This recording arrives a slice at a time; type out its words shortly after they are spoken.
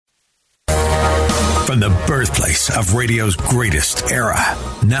from the birthplace of radio's greatest era.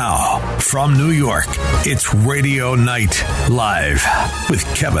 Now, from New York, it's Radio Night Live with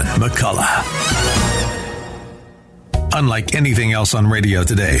Kevin McCullough. Unlike anything else on radio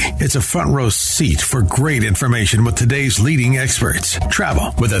today, it's a front row seat for great information with today's leading experts.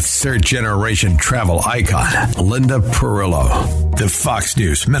 Travel with a third-generation travel icon, Linda Perillo. The Fox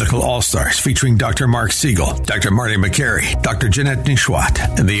News Medical All-Stars featuring Dr. Mark Siegel, Dr. Marty McCary, Dr. Jeanette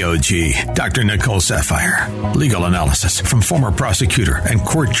Nishwat, and the OG, Dr. Nicole Sapphire. Legal analysis from former prosecutor and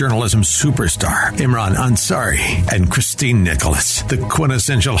court journalism superstar Imran Ansari and Cristyne Nicholas. The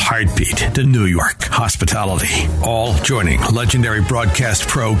quintessential heartbeat to New York hospitality. All joining legendary broadcast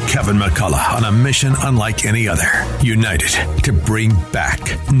pro Kevin McCullough on a mission unlike any other. United to bring back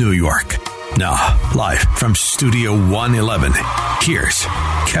New York. Now, live from Studio 111, here's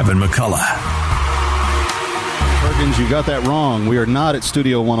Kevin McCullough. Perkins, you got that wrong. We are not at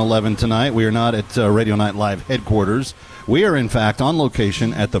Studio 111 tonight. We are not at Radio Night Live headquarters. We are, in fact, on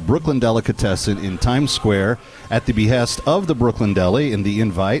location at the Brooklyn Delicatessen in Times Square at the behest of the Brooklyn Deli in the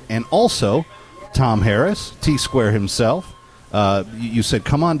invite, and also Tom Harris, T-Square himself. You said,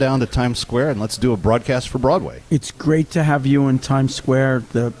 come on down to Times Square and let's do a broadcast for Broadway. It's great to have you in Times Square,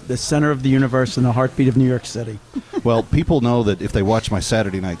 the center of the universe and the heartbeat of New York City. Well, people know that if they watch my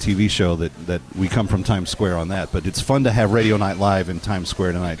Saturday night TV show that we come from Times Square on that. But it's fun to have Radio Night Live in Times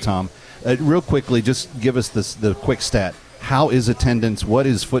Square tonight, Tom. Real quickly, just give us the quick stat. How is attendance? What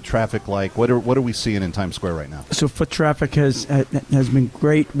is foot traffic like? What are we seeing in Times Square right now? So foot traffic has been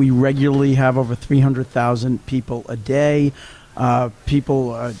great. We regularly have over 300,000 people a day.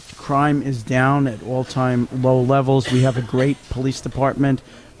 Crime is down at all-time low levels. We have a great police department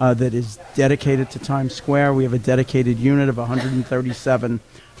that is dedicated to Times Square. We have a dedicated unit of 137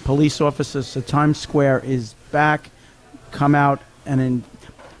 police officers. So Times Square is back. Come out and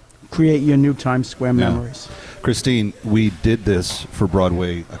create your new Times Square memories. Cristyne, we did this for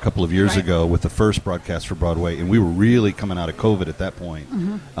Broadway a couple of years ago with the first broadcast for Broadway, and we were really coming out of COVID at that point.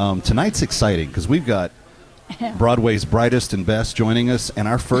 Mm-hmm. Tonight's exciting because we've got Broadway's brightest and best joining us, and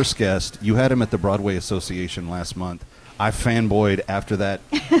our first guest, you had him at the Broadway Association last month. I fanboyed after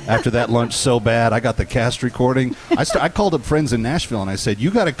that lunch so bad. I got the cast recording. I called up friends in Nashville and I said,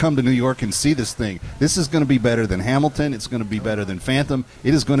 you got to come to New York and see this thing. This is going to be better than Hamilton. It's going to be better than Phantom.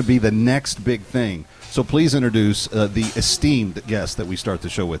 It is going to be the next big thing. So please introduce the esteemed guest that we start the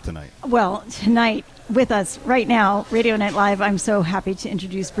show with tonight. Well, tonight with us right now, Radio Night Live, I'm so happy to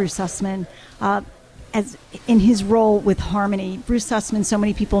introduce Bruce Sussman. As in his role with Harmony. Bruce Sussman, so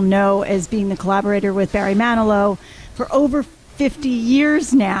many people know as being the collaborator with Barry Manilow for over 50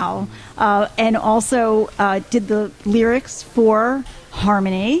 years now, and also did the lyrics for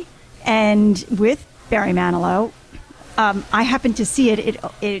Harmony and with Barry Manilow. I happened to see it.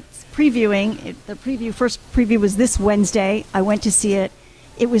 It's previewing. The first preview was this Wednesday. I went to see it.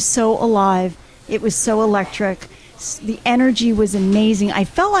 It was so alive. It was so electric. The energy was amazing. I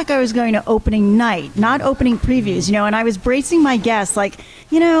felt like I was going to opening night, not opening previews, and I was bracing my guests like,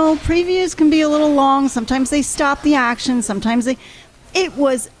 previews can be a little long. Sometimes they stop the action. Sometimes it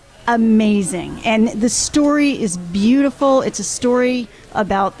was amazing. And the story is beautiful. It's a story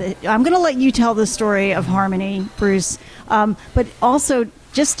about I'm going to let you tell the story of Harmony, Bruce. But also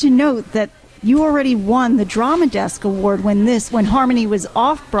just to note that you already won the Drama Desk Award when Harmony was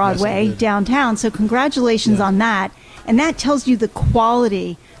off Broadway downtown. So congratulations on that. And that tells you the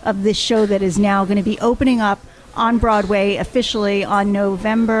quality of this show that is now going to be opening up on Broadway officially on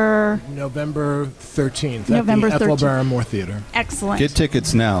November 13th at the Ethel Barrymore Theater. Excellent. Get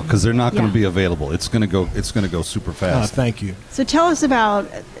tickets now because they're not going to be available. It's going to go super fast. Thank you. So tell us about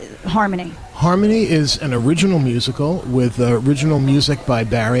Harmony. Harmony is an original musical with original music by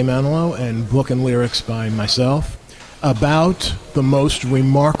Barry Manilow and book and lyrics by myself about the most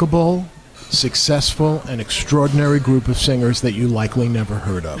remarkable, successful, and extraordinary group of singers that you likely never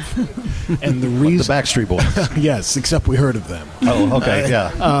heard of. And the reason... the Backstreet Boys. Yes, except we heard of them. Oh, okay,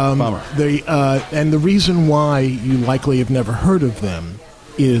 yeah. Bummer. And the reason why you likely have never heard of them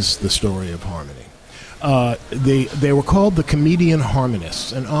is the story of Harmony. They were called the Comedian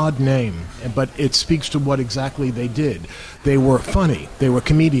Harmonists, an odd name, but it speaks to what exactly they did. They were funny, they were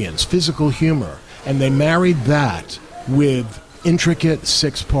comedians, physical humor, and they married that with intricate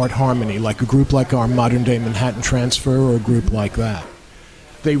six-part harmony, like a group like our modern-day Manhattan Transfer or a group like that.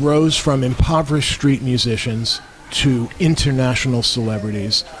 They rose from impoverished street musicians to international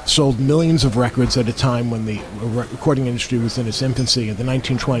celebrities, sold millions of records at a time when the recording industry was in its infancy in the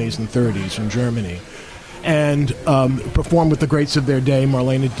 1920s and 30s in Germany, and performed with the greats of their day,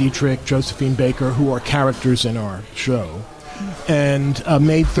 Marlene Dietrich, Josephine Baker, who are characters in our show, and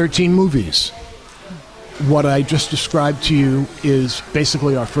made 13 movies. what I just described to you is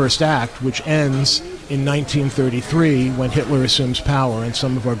basically our first act, which ends in 1933 when Hitler assumes power and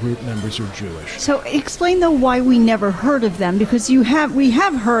some of our group members are Jewish. So explain, though, why we never heard of them, because we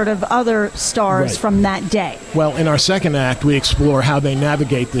have heard of other stars Right. from that day. Well, in our second act, we explore how they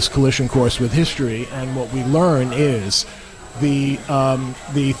navigate this collision course with history, and what we learn is the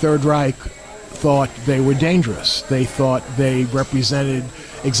Third Reich thought they were dangerous. They thought they represented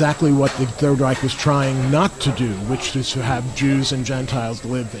exactly what the Third Reich was trying not to do, which is to have Jews and Gentiles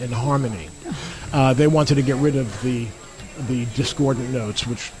live in harmony. They wanted to get rid of the discordant notes,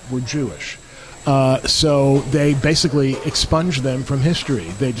 which were Jewish. So they basically expunged them from history.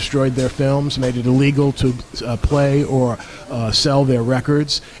 They destroyed their films, made it illegal to play or sell their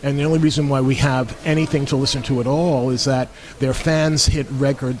records. And the only reason why we have anything to listen to at all is that their fans hid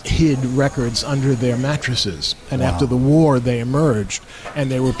records under their mattresses. And after the war, they emerged, and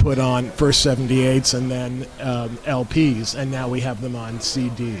they were put on first 78s and then LPs, and now we have them on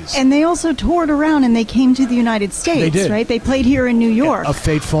CDs. And they also toured around, and they came to the United States, They did. right? They played here in New York. A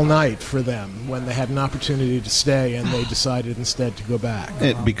fateful night for them when they had an opportunity to stay and they decided instead to go back.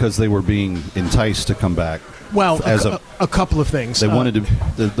 Because they were being enticed to come back. Well, as a couple of things. They wanted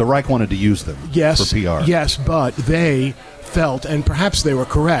to. The Reich wanted to use them Yes, for PR. Yes, but they felt, and perhaps they were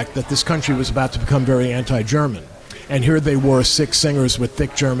correct, that this country was about to become very anti-German. And here they were, 6 singers with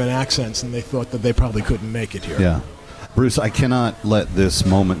thick German accents, and they thought that they probably couldn't make it here. Yeah. Bruce, I cannot let this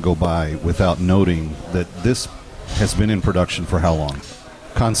moment go by without noting that this has been in production for how long?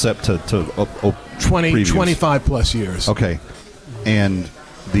 Concept to 25 plus years. Okay. And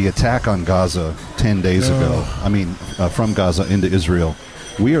the attack on Gaza 10 days ago, from Gaza into Israel,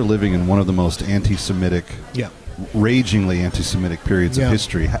 we are living in one of the most anti-Semitic, ragingly anti-Semitic periods of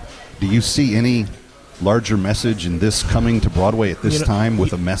history. Do you see any larger message in this coming to Broadway at this time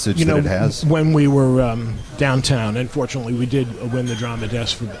with a message that it has? When we were downtown, and fortunately we did win the Drama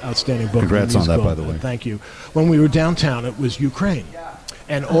Desk for Outstanding Book. Congrats on that, by the way. Thank you. When we were downtown, it was Ukraine.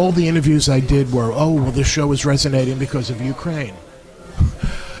 And all the interviews I did were, this show is resonating because of Ukraine.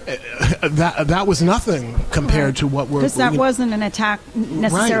 That was nothing compared to what we're... Because that wasn't an attack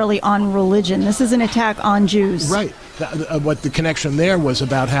necessarily on religion. This is an attack on Jews. Right. What the connection there was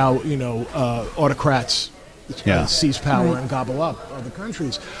about how, autocrats seize power and gobble up other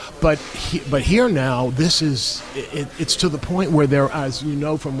countries. But here now, this is... It's to the point where there, as you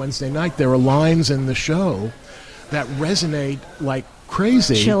know from Wednesday night, there are lines in the show that resonate like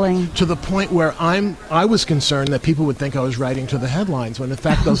crazy, chilling, to the point where I was concerned that people would think I was writing to the headlines, when in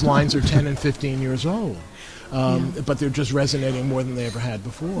fact those lines are 10 and 15 years old. But they're just resonating more than they ever had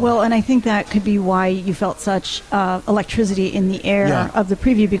before. Well, and I think that could be why you felt such electricity in the air of the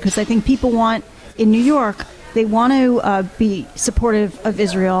preview, because I think people want, in New York, they want to be supportive of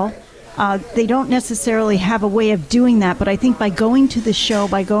Israel. They don't necessarily have a way of doing that, but I think by going to the show,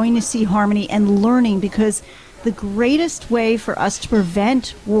 by going to see Harmony and learning, because the greatest way for us to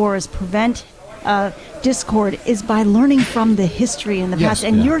prevent wars, prevent discord, is by learning from the history in the past.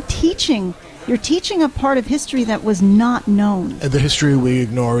 And you're teaching a part of history that was not known. The history we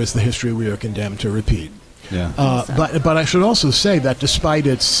ignore is the history we are condemned to repeat. Yeah. But I should also say that despite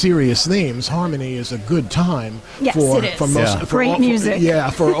its serious themes, Harmony is a good time for great music.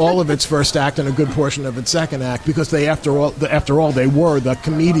 For all of its first act and a good portion of its second act, because they after all they were the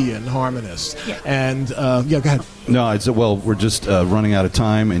comedian harmonists. Yeah. And go ahead. No, we're just running out of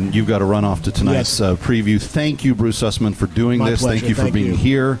time, and you've got to run off to tonight's preview. Thank you, Bruce Sussman, for doing My this. pleasure. Thank you for being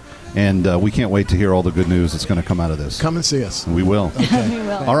here. And we can't wait to hear all the good news that's going to come out of this. Come and see us. We will. Okay. We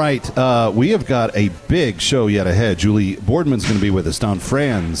will. All right. We have got a big show yet ahead. Julie Boardman's going to be with us, Don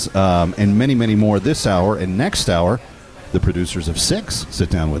Franz, and many, many more this hour. And next hour, the producers of 6 sit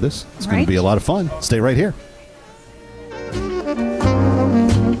down with us. It's going to be a lot of fun. Stay right here.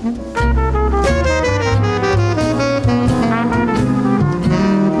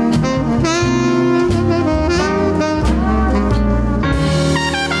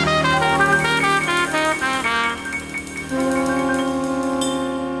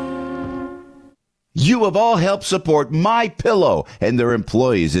 You have all helped support MyPillow and their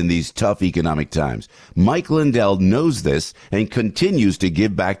employees in these tough economic times. Mike Lindell knows this and continues to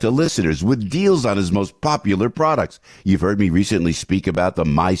give back to listeners with deals on his most popular products. You've heard me recently speak about the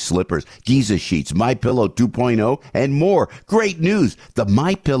My Slippers, Giza Sheets, MyPillow 2.0, and more. Great news! The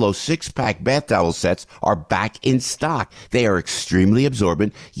MyPillow 6-pack bath towel sets are back in stock. They are extremely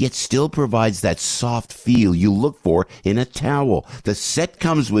absorbent, yet still provides that soft feel you look for in a towel. The set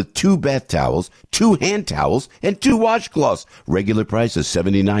comes with 2 bath towels, 2 hand towels, and 2 washcloths. Regular price is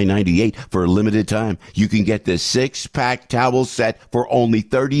 $79.98 for a limited time. You can get this 6-pack towel set for only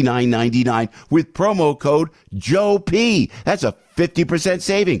 $39.99 with promo code Joe P. That's a 50%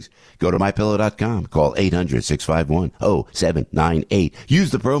 savings. Go to MyPillow.com. Call 800-651-0798.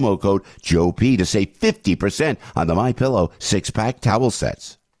 Use the promo code Joe P to save 50% on the MyPillow 6-pack towel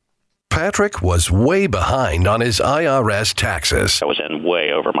sets. Patrick was way behind on his IRS taxes. I was in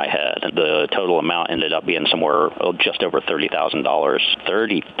way over my head. The total amount ended up being somewhere just over $30,000.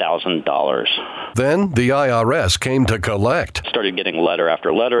 $30,000. Then the IRS came to collect. Started getting letter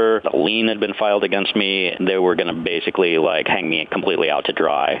after letter. A lien had been filed against me. They were going to basically hang me completely out to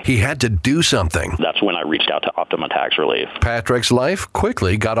dry. He had to do something. That's when I reached out to Optima Tax Relief. Patrick's life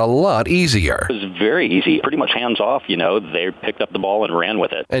quickly got a lot easier. It was very easy, pretty much hands off. They picked up the ball and ran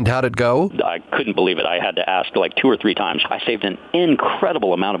with it. And how'd it go? I couldn't believe it. I had to ask 2 or 3 times. I saved an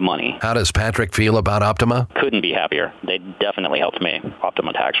incredible amount of money. How does Patrick feel about Optima? Couldn't be happier. They definitely helped me.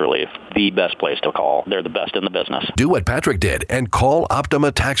 Optima Tax Relief, the best place to call. They're the best in the business. Do what Patrick did and call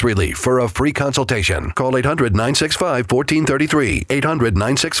Optima Tax Relief for a free consultation. Call 800-965-1433.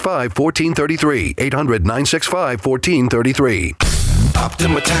 800-965-1433. 800-965-1433.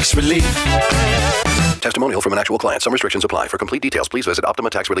 Optima Tax Relief. Testimonial from an actual client. Some restrictions apply. For complete details, please visit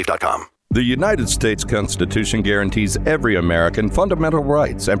OptimaTaxRelief.com. The United States Constitution guarantees every American fundamental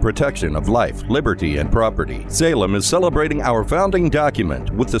rights and protection of life, liberty, and property. Salem is celebrating our founding document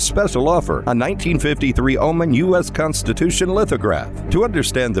with the special offer, a 1953 Oman U.S. Constitution lithograph. To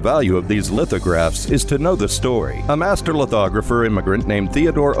understand the value of these lithographs is to know the story. A master lithographer immigrant named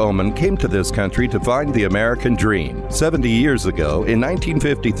Theodore Oman came to this country to find the American dream. 70 years ago, in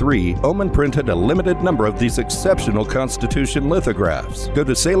 1953, Oman printed a limited number of these exceptional Constitution lithographs. Go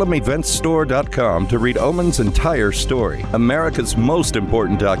to SalemEventsStore.com to read Oman's entire story. America's most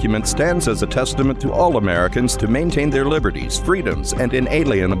important document stands as a testament to all Americans to maintain their liberties, freedoms, and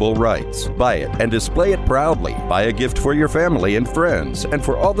inalienable rights. Buy it and display it proudly. Buy a gift for your family and friends, and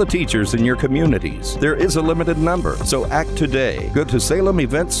for all the teachers in your communities. There is a limited number, so act today. Go to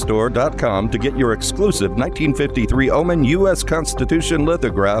SalemEventsStore.com to get your exclusive 1953 Oman U.S. Constitution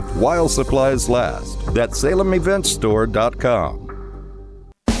lithograph while supplies last. That's SalemEventsStore.com.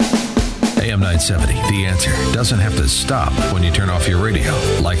 AM 970, The Answer, doesn't have to stop when you turn off your radio.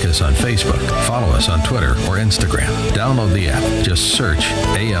 Like us on Facebook, follow us on Twitter or Instagram. Download the app. Just search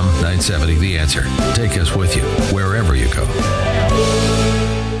AM 970, The Answer. Take us with you wherever you go.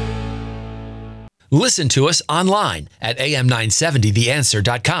 Listen to us online at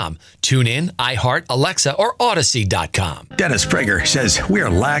am970theanswer.com. Tune in, iHeart, Alexa, or Odyssey.com. Dennis Prager says we're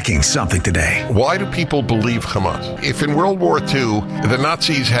lacking something today. Why do people believe Hamas? If in World War II, the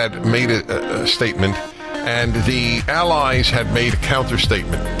Nazis had made a statement and the Allies had made a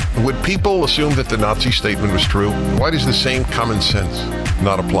counter-statement, would people assume that the Nazi statement was true? Why does the same common sense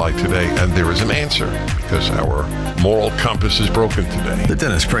not apply today? And there is an answer, because our moral compass is broken today. The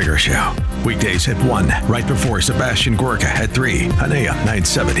Dennis Prager Show. Weekdays at 1, right before Sebastian Gorka at 3 on AM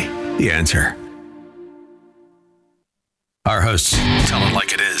 970. The Answer. Our hosts tell it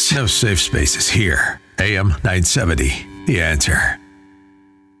like it is. No safe spaces here. AM 970. The Answer.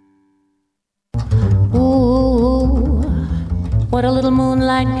 Ooh, what a little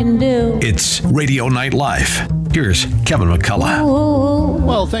moonlight can do. It's Radio Night Live. Here's Kevin McCullough. Ooh.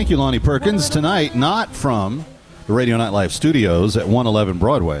 Well, thank you, Lonnie Perkins. Tonight, not from the Radio Night Live studios at 111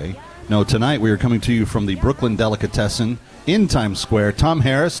 Broadway. No, tonight we are coming to you from the Brooklyn Delicatessen in Times Square. Tom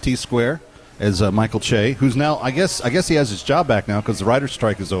Harris, T-Square, as Michael Che, who's now, I guess he has his job back now because the writer's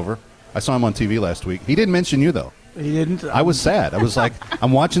strike is over. I saw him on TV last week. He didn't mention you, though. He didn't? I was sad. I was like,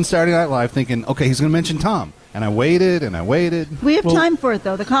 I'm watching Saturday Night Live thinking, okay, he's going to mention Tom. And I waited and I waited. We have time for it,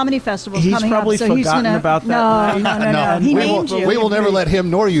 though. The comedy festival's he's coming probably up, so he's forgotten gonna, about that. No. He named you. We will never let him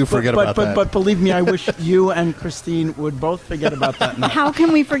nor you forget about that. But believe me, I wish you and Cristyne would both forget about that now. How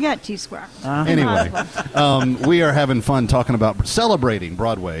can we forget T-Square? Anyway, we are having fun talking about celebrating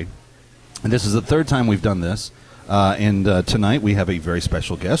Broadway. And this is the third time we've done this. And tonight we have a very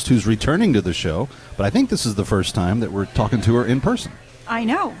special guest who's returning to the show. But I think this is the first time that we're talking to her in person. I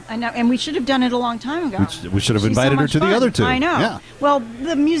know, and we should have done it a long time ago. We should have invited her to the other two. I know. Yeah. Well,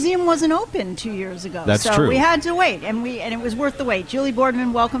 the museum wasn't open 2 years ago. That's so true. We had to wait, and it was worth the wait. Julie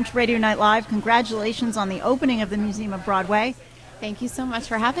Boardman, welcome to Radio Night Live. Congratulations on the opening of the Museum of Broadway. Thank you so much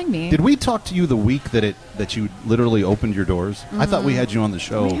for having me. Did we talk to you the week that you literally opened your doors? I thought we had you on the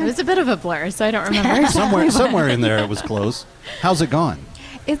show. It was a bit of a blur, so I don't remember. somewhere in there it was close. How's it gone?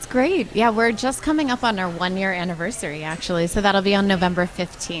 It's great. Yeah, we're just coming up on our 1-year anniversary, actually, so that'll be on November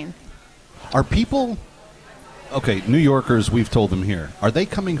 15th. Are people okay, New Yorkers, we've told them here. Are they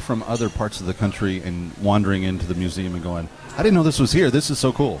coming from other parts of the country and wandering into the museum and going, I didn't know this was here. This is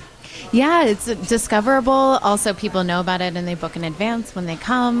so cool. Yeah, it's discoverable. Also, people know about it and they book in advance when they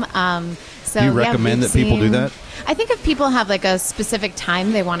come. So do you recommend that people do that? I think if people have like a specific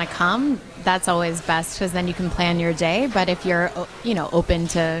time they want to come, that's always best because then you can plan your day. But if you're, open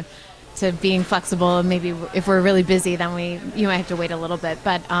to being flexible, maybe if we're really busy, then you might have to wait a little bit.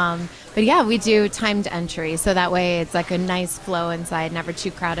 But yeah, we do timed entry, so that way it's like a nice flow inside, never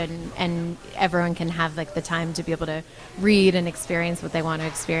too crowded, and everyone can have like the time to be able to read and experience what they want to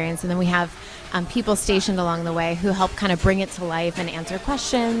experience. And then we have people stationed along the way who help kind of bring it to life and answer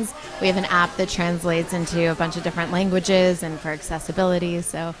questions. We have an app that translates into a bunch of different languages and for accessibility.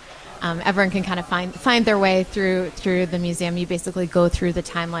 So everyone can kind of find their way through the museum. You basically go through the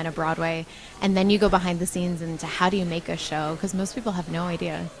timeline of Broadway, and then you go behind the scenes into how do you make a show, because most people have no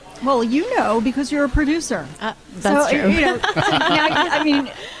idea. Well, you know, because you're a producer. That's true.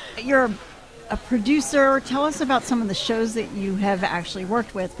 Now, you're a producer. Tell us about some of the shows that you have actually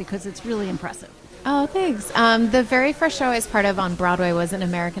worked with, because it's really impressive. Oh, thanks. The very first show I was part of on Broadway was An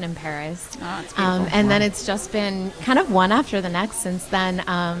American in Paris. Oh, it's beautiful. And then it's just been kind of one after the next since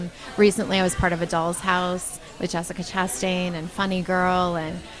then. Recently I was part of A Doll's House with Jessica Chastain and Funny Girl,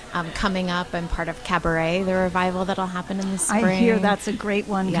 and coming up I'm part of Cabaret, the revival that'll happen in the spring. I hear that's a great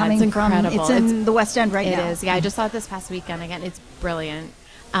one. Yeah, coming it's incredible. It's in the West End now. It is. Yeah, I just saw it this past weekend again. It's brilliant.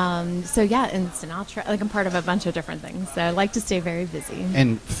 So yeah, and Sinatra, I'm part of a bunch of different things. So I like to stay very busy.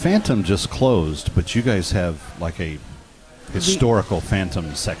 And Phantom just closed, but you guys have like a historical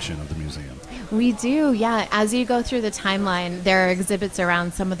Phantom section of the museum. We do, yeah. As you go through the timeline, there are exhibits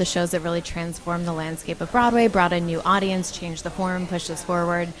around some of the shows that really transformed the landscape of Broadway, brought a new audience, changed the form, pushed us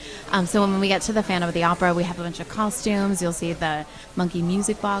forward. So when we get to the Phantom of the Opera, we have a bunch of costumes. You'll see the monkey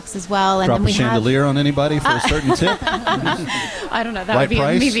music box as well. And Drop then we a chandelier on anybody for a certain tip? I don't know. That Right would be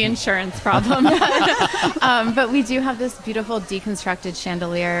price? maybe insurance problem. But we do have this beautiful deconstructed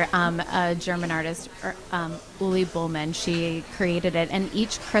chandelier. A German artist, Uli Bullman, she created it. And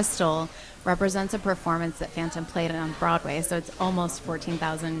each crystal represents a performance that Phantom played on Broadway. So it's almost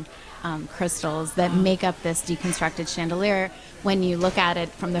 14,000 crystals that make up this deconstructed chandelier. When you look at it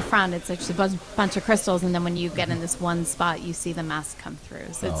from the front, it's just a bunch of crystals, and then when you get in this one spot, you see the mask come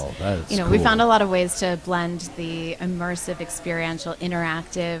through. So it's, cool. We found a lot of ways to blend the immersive, experiential,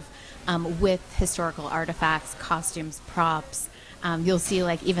 interactive with historical artifacts, costumes, props. You'll see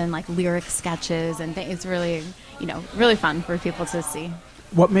even lyric sketches and things. It's really, really fun for people to see.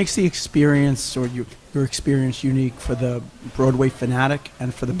 What makes the experience or your experience unique for the Broadway fanatic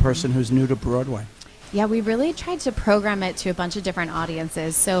and for the person who's new to Broadway? Yeah, we really tried to program it to a bunch of different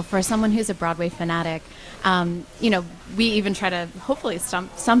audiences. So for someone who's a Broadway fanatic, we even try to hopefully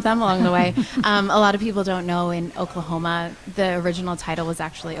stump them along the way. A lot of people don't know in Oklahoma, the original title was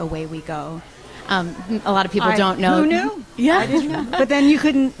actually Away We Go. A lot of people don't know. Who knew? Yeah, I didn't know. But then you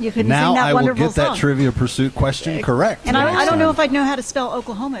couldn't Now sing that I will wonderful get that song. Trivia Pursuit question correct. And I don't know if I'd know how to spell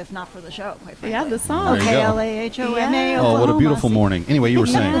Oklahoma if not for the show, quite frankly. Yeah, the song. There you go. Oklahoma. Oh, what a beautiful morning. Anyway, you were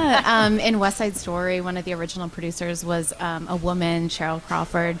saying. Yeah, in West Side Story, one of the original producers was a woman, Cheryl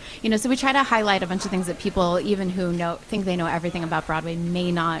Crawford. So we try to highlight a bunch of things that people, even who think they know everything about Broadway,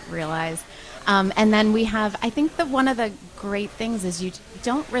 may not realize. And then we have, I think that one of the great things is you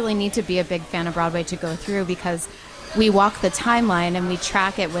don't really need to be a big fan of Broadway to go through, because we walk the timeline and we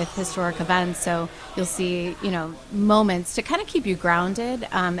track it with historic events. So you'll see, moments to kind of keep you grounded.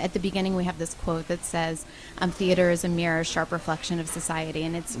 At the beginning, we have this quote that says, theater is a mirror, sharp reflection of society.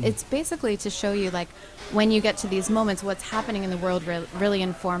 And it's basically to show you, when you get to these moments, what's happening in the world really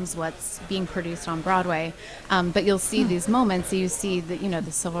informs what's being produced on Broadway. But you'll see these moments. You see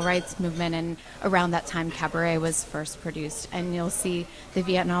the civil rights movement, and around that time, Cabaret was first produced. And you'll see the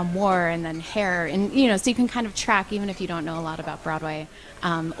Vietnam War, and then Hair. And, so you can kind of track, even if you don't know a lot about Broadway.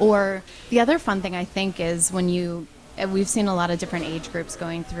 Or the other fun thing, I think, is we've seen a lot of different age groups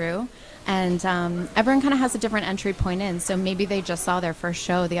going through, and everyone kind of has a different entry point in. So maybe they just saw their first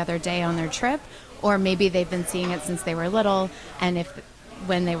show the other day on their trip, or maybe they've been seeing it since they were little, and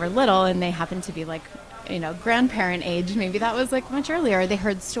when they were little and they happen to be grandparent age, maybe that was much earlier. They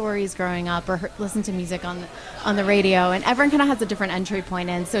heard stories growing up or listened to music on the radio, and everyone kind of has a different entry point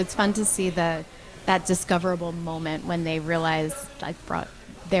in. So it's fun to see that discoverable moment when they realize brought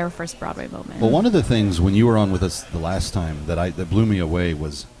their first Broadway moment. Well, one of the things when you were on with us the last time that blew me away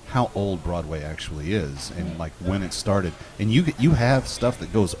was how old Broadway actually is, and when it started. And you have stuff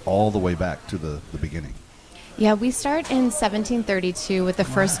that goes all the way back to the beginning. Yeah, we start in 1732 with the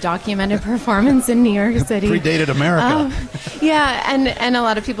first documented performance in New York City. Predated America. Yeah, and a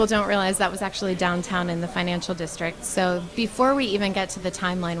lot of people don't realize that was actually downtown in the financial district. So before we even get to the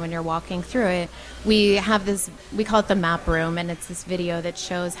timeline when you're walking through it, we have this, we call it the map room, and it's this video that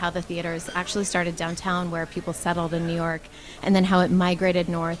shows how the theaters actually started downtown where people settled in New York, and then how it migrated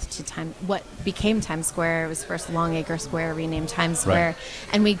north to what became Times Square. It was first Longacre Square, renamed Times Square. Right.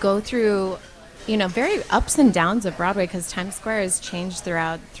 And we go through, you know, very ups and downs of Broadway, because Times Square has changed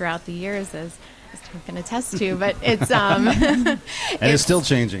throughout the years, as Tom can attest to. But it's and it's still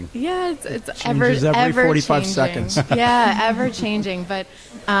changing. Yeah, it's every 45 seconds. Yeah, ever changing. But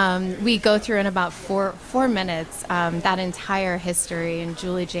we go through in about four minutes that entire history, and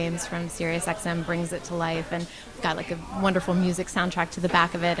Julie James from SiriusXM brings it to life, and we've got like a wonderful music soundtrack to the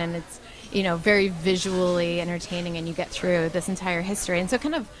back of it, and it's, you know, very visually entertaining, and you get through this entire history, and so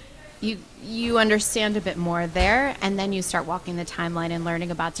kind of. You understand a bit more there, and then you start walking the timeline and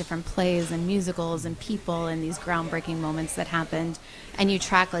learning about different plays and musicals and people and these groundbreaking moments that happened, and you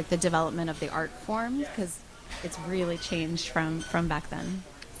track like the development of the art form, because it's really changed from back then.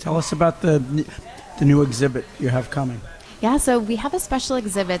 Tell us about the new exhibit you have coming. Yeah, so we have a special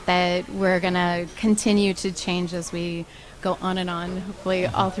exhibit that we're going to continue to change as we go on and on, hopefully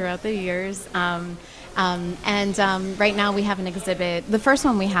all throughout the years. Right now we have an exhibit. The first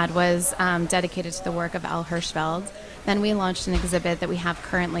one we had was dedicated to the work of Al Hirschfeld. Then we launched an exhibit that we have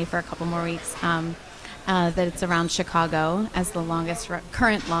currently for a couple more weeks that it's around Chicago as the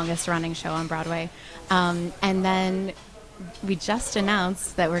current longest running show on Broadway. And then we just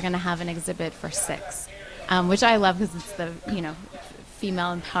announced that we're going to have an exhibit for Six, which I love because it's the, you know,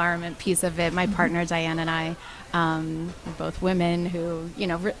 female empowerment piece of it. My partner Diane and I, we're both women who, you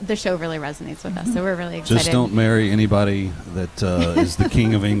know, the show really resonates with us, so we're really excited. Just don't marry anybody that is the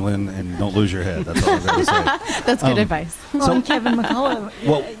King of England, and don't lose your head. That's all I'm going to say. That's good advice. Well, and Kevin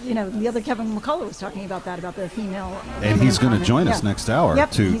McCullough, you know, the other Kevin McCullough was talking about that, about the female. And he's going to join us next hour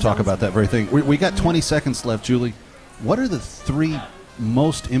to talk about that very thing. We got 20 seconds left, Julie. What are the three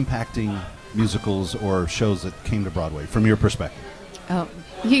most impacting musicals or shows that came to Broadway from your perspective? Oh,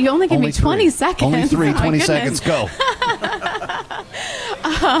 you only give me 20 seconds. Only three, 20 seconds, go.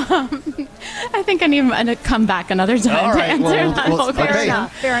 I think I need to come back another time to answer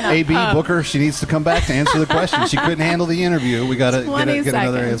that. Fair enough. A.B. Booker, she needs to come back to answer the question. She couldn't handle the interview. We got to get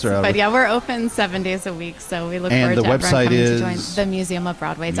another answer out of it. But yeah, we're open 7 days a week, so we look forward to everyone coming to join. The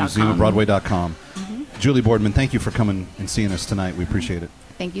museumofbroadway.com. Museumofbroadway.com. Julie Boardman, thank you for coming and seeing us tonight. We appreciate it.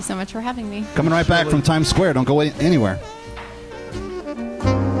 Thank you so much for having me. Coming right back from Times Square. Don't go anywhere.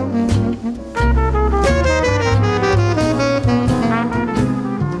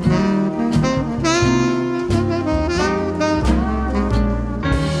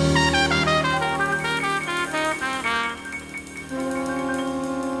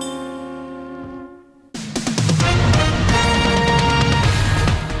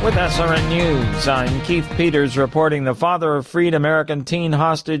 With SRN News, I'm Keith Peters reporting the father of freed American teen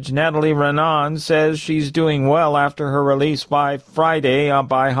hostage Natalie Renan says she's doing well after her release by Friday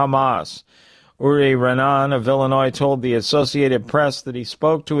by Hamas. Uri Renan of Illinois told the Associated Press that he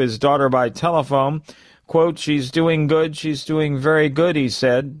spoke to his daughter by telephone. Quote, "She's doing good, she's doing very good," he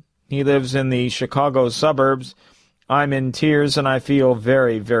said. He lives in the Chicago suburbs. "I'm in tears and I feel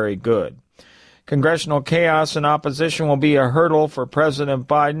very, very good." Congressional chaos and opposition will be a hurdle for President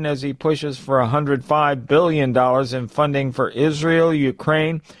Biden as he pushes for $105 billion in funding for Israel,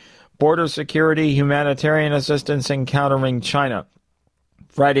 Ukraine, border security, humanitarian assistance, and countering China.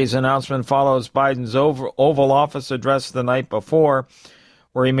 Friday's announcement follows Biden's Oval Office address the night before,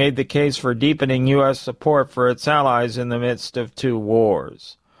 where he made the case for deepening U.S. support for its allies in the midst of two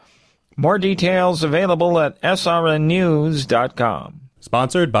wars. More details available at srnnews.com.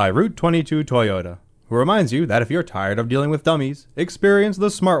 Sponsored by Route 22 Toyota, who reminds you that if you're tired of dealing with dummies, experience the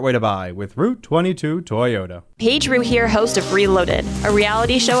smart way to buy with Route 22 Toyota. Paige Rue here, host of Reloaded, a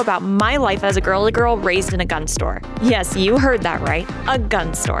reality show about my life as a girly girl raised in a gun store. Yes, you heard that right, a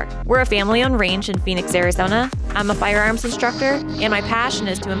gun store. We're a family-owned range in Phoenix, Arizona. I'm a firearms instructor, and my passion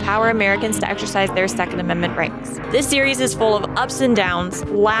is to empower Americans to exercise their Second Amendment rights. This series is full of ups and downs,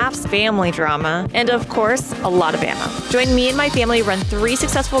 laughs, family drama, and of course, a lot of ammo. Join me and my family run 3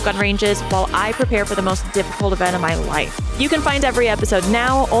 successful gun ranges while I prepare for the most difficult event of my life. You can find every episode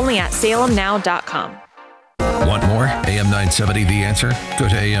now only at salemnow.com. Want more AM 970 The Answer? Go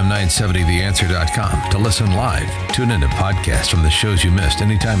to am970theanswer.com to listen live. Tune in to podcasts from the shows you missed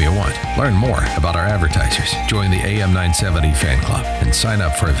anytime you want. Learn more about our advertisers. Join the AM 970 fan club and sign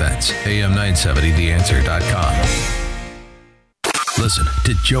up for events. am970theanswer.com. Listen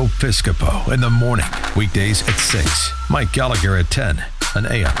to Joe Piscopo in the morning, weekdays at 6. Mike Gallagher at 10 on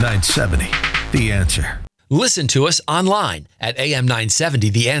AM 970. The Answer. Listen to us online at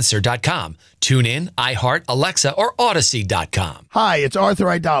am970theanswer.com. Tune in, iHeart, Alexa, or Odyssey.com. Hi, it's Arthur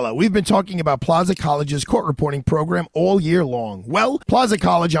Aidala. We've been talking about Plaza College's court reporting program all year long. Well, Plaza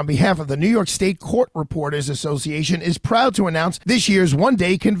College, on behalf of the New York State Court Reporters Association, is proud to announce this year's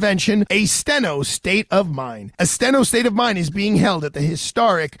one-day convention, A Steno State of Mind. A Steno State of Mind is being held at the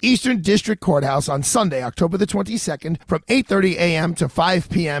historic Eastern District Courthouse on Sunday, October the 22nd, from 8:30 a.m. to 5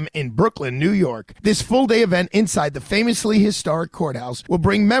 p.m. in Brooklyn, New York. This full-day event inside the famously historic courthouse will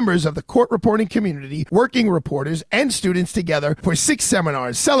bring members of the court reporting community, working reporters, and students together for 6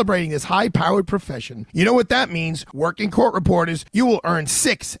 seminars celebrating this high-powered profession. You know what that means? Working court reporters, you will earn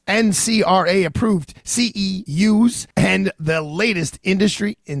 6 NCRA-approved CEUs and the latest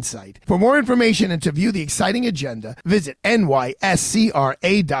industry insight. For more information and to view the exciting agenda, visit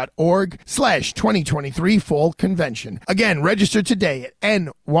nyscra.org/2023 Fall Convention. Again, register today at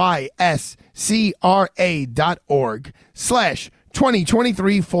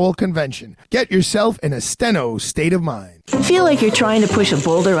nyscra.org/2023 Fall Convention. Get yourself in a Steno state of mind. Feel like you're trying to push a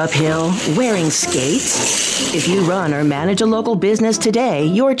boulder uphill wearing skates? If you run or manage a local business today,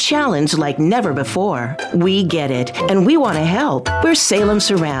 you're challenged like never before. We get it, and we want to help. We're Salem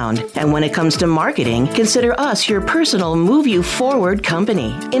Surround, and when it comes to marketing, consider us your personal Move You Forward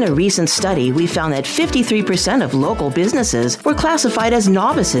company. In a recent study, we found that 53% of local businesses were classified as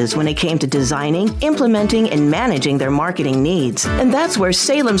novices when it came to designing, implementing, and managing their marketing needs. And that's where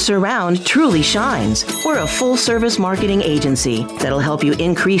Salem Surround truly shines. We're a full-service marketing agency that'll help you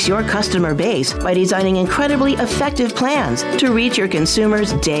increase your customer base by designing incredibly effective plans to reach your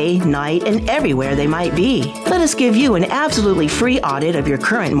consumers day, night, and everywhere they might be. Let us give you an absolutely free audit of your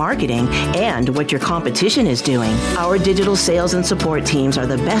current marketing and what your competition is doing. Our digital sales and support teams are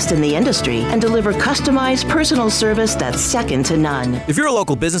the best in the industry and deliver customized personal service that's second to none. If you're a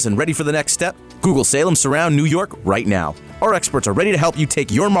local business and ready for the next step, Google Salem Surround New York right now. Our experts are ready to help you take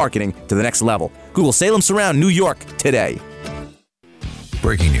your marketing to the next level. Google Salem Surround New York today.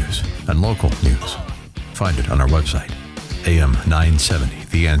 Breaking news and local news. Find it on our website,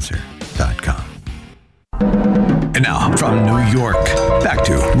 am970theanswer.com. And now, from New York, back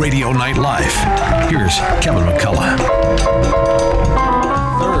to Radio Night Live. Here's Kevin McCullough.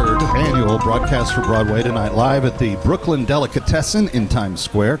 Third annual broadcast for Broadway tonight, live at the Brooklyn Delicatessen in Times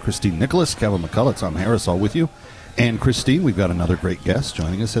Square. Cristyne Nicholas, Kevin McCullough, Tom Harris, all with you. And Cristyne, we've got another great guest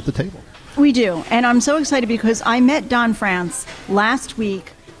joining us at the table. We do, and I'm so excited because I met Don France last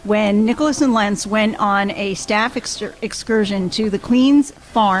week when Nicholas and Lentz went on a staff excursion to the Queens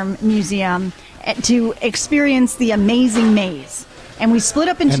Farm Museum to experience the amazing maze. And we split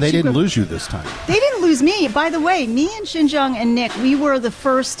up into And they didn't lose you this time. They didn't lose me. By the way, me and Xinjiang and Nick, we were the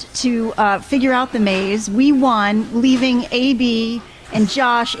first to figure out the maze. We won, leaving AB and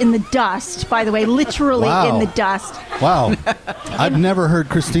Josh in the dust, by the way, literally in the dust. Wow. I've never heard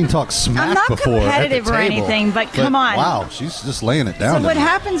Cristyne talk smack I'm not before competitive at the or table, anything, but come on. Wow, she's just laying it down. So what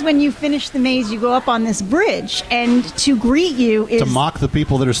happens when you finish the maze, you go up on this bridge, and to greet you is... To mock the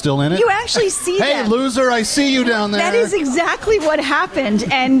people that are still in it? You actually see Hey, them. loser, I see you down there. That is exactly what happened.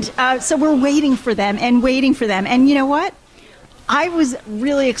 And so we're waiting for them and waiting for them. And you know what? I was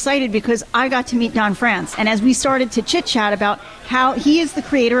really excited because I got to meet Don France. And as we started to chit-chat about how he is the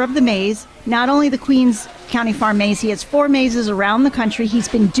creator of the maze, not only the Queens County Farm Maze, he has 4 mazes around the country. He's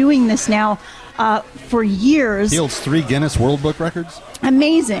been doing this now for years. He holds 3 Guinness World Book records?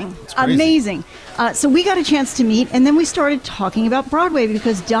 Amazing. Amazing. So we got a chance to meet, and then we started talking about Broadway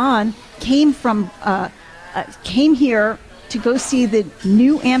because Don came here to go see the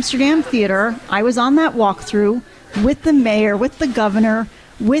New Amsterdam Theater. I was on that walkthrough with the mayor, with the governor,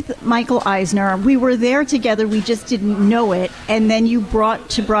 with Michael Eisner. We were there together. We just didn't know it. And then you brought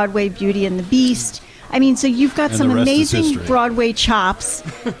to Broadway Beauty and the Beast. I mean, so you've got some amazing Broadway chops,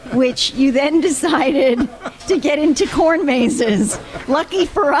 which you then decided to get into corn mazes. Lucky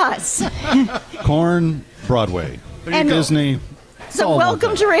for us. Corn, Broadway, and Disney. So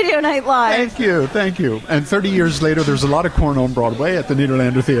welcome to Radio Night Live. Thank you. And 30 years later, there's a lot of corn on Broadway at the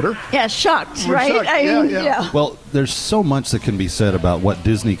Nederlander Theater. Yeah, shocked, We're right? shocked. I mean, yeah. Well, there's so much that can be said about what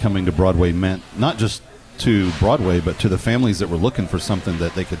Disney coming to Broadway meant, not just to Broadway, but to the families that were looking for something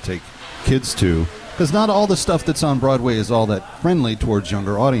that they could take kids to. Because not all the stuff that's on Broadway is all that friendly towards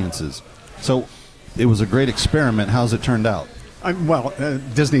younger audiences. So it was a great experiment. How's it turned out?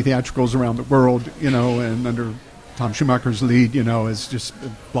 Disney theatricals around the world, and under Tom Schumacher's lead, has just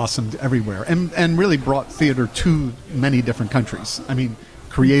blossomed everywhere and really brought theater to many different countries. I mean,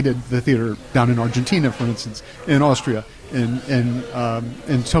 created the theater down in Argentina, for instance, in Austria,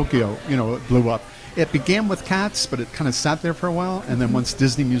 in Tokyo, it blew up. It began with Cats, but it kind of sat there for a while, and then once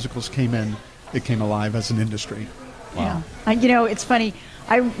Disney musicals came in, it came alive as an industry. Wow. Yeah. It's funny.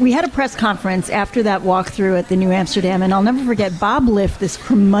 We had a press conference after that walkthrough at the New Amsterdam, and I'll never forget Bob Liff, this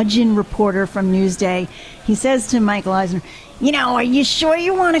curmudgeon reporter from Newsday. He says to Michael Eisner, are you sure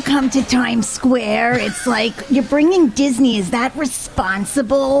you want to come to Times Square? It's like you're bringing Disney. Is that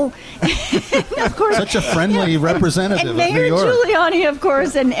responsible? Of course, such a friendly representative and of Mayor New York. Giuliani, of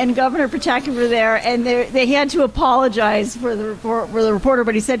course, and Governor Pataki were there, and they had to apologize for the reporter.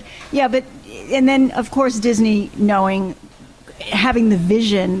 But he said, and then of course Disney, having the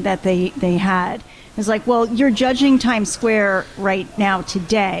vision that they had, is like, well, you're judging Times Square right now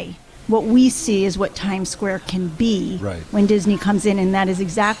today. What we see is what Times Square can be when Disney comes in, and that is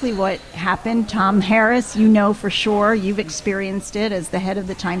exactly what happened. Tom Harris, for sure, you've experienced it as the head of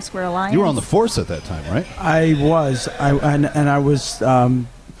the Times Square Alliance. You were on the force at that time, right? I was. I was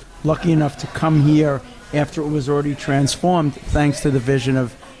lucky enough to come here after it was already transformed, thanks to the vision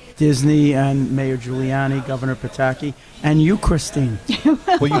of Disney and Mayor Giuliani, Governor Pataki, and you, Cristyne.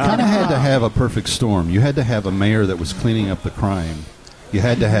 Well, you kind of had to have a perfect storm. You had to have a mayor that was cleaning up the crime. You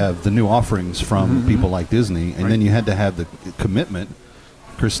had to have the new offerings from people like Disney, and then you had to have the commitment,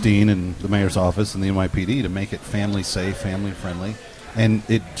 Cristyne and the mayor's office and the NYPD, to make it family safe, family friendly, and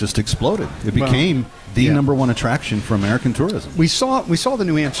it just exploded. It became the number one attraction for American tourism. We saw the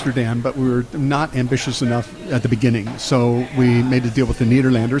New Amsterdam, but we were not ambitious enough at the beginning, so we made a deal with the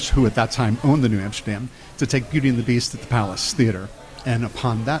Nederlanders, who at that time owned the New Amsterdam, to take Beauty and the Beast at the Palace Theater. And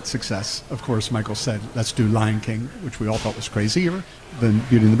upon that success, of course, Michael said, let's do Lion King, which we all thought was crazier than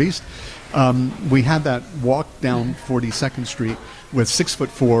Beauty and the Beast. We had that walk down 42nd Street with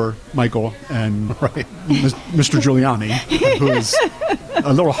 6'4" Michael and Mr. Giuliani, who is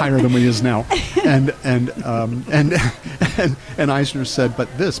a little higher than he is now. And Eisner said,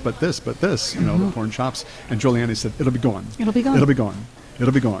 but this, the porn shops. And Giuliani said, it'll be gone. It'll be gone. It'll be gone.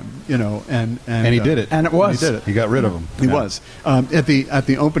 It'll be gone, and he did it, and it was. He did it. He got rid of them. He was at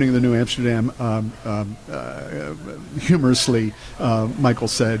the opening of the New Amsterdam. Humorously, Michael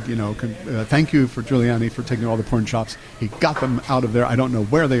said, thank you for Giuliani for taking all the porn shops. He got them out of there. I don't know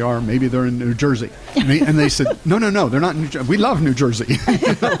where they are. Maybe they're in New Jersey. And they said, no, they're not in New Jersey. We love New Jersey.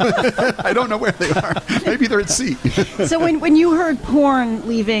 I don't know where they are. Maybe they're at sea. So when you heard porn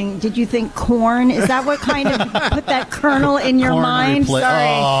leaving, did you think corn? Is that what kind of put that kernel in your mind? Sorry.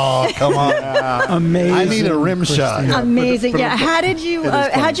 Oh, come on. Amazing. I need a rim shot. Amazing. How'd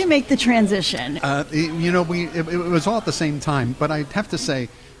you make the transition? It was all at the same time, but I'd have to say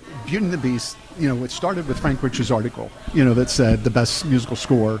Beauty and the Beast, it started with Frank Rich's article, that said the best musical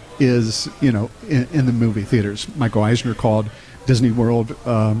score is, in the movie theaters. Michael Eisner called Disney World,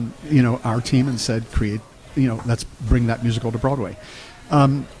 our team and said, let's bring that musical to Broadway.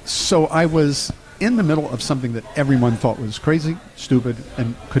 So I was in the middle of something that everyone thought was crazy, stupid,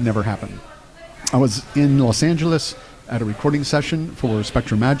 and could never happen. I was in Los Angeles at a recording session for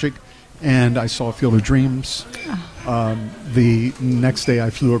Spectrum Magic, and I saw Field of Dreams. The next day I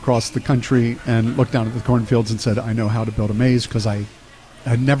flew across the country and looked down at the cornfields and said, I know how to build a maze, because I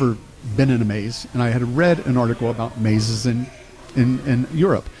had never been in a maze, and I had read an article about mazes in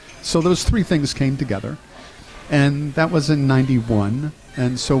Europe. So those three things came together, and that was in 91.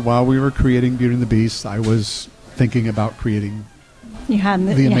 And so while we were creating Beauty and the Beast, I was thinking about creating the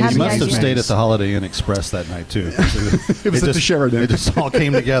Amazing You must have idea. stayed at the Holiday Inn Express that night, too. It was at the Sheraton. It just all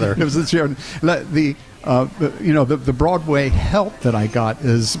came together. It was at the Sheraton. The Broadway help that I got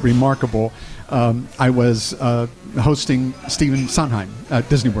is remarkable. I was hosting Stephen Sondheim at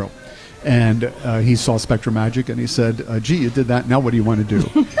Disney World. And he saw Spectrum Magic, and he said, gee, you did that. Now what do you want to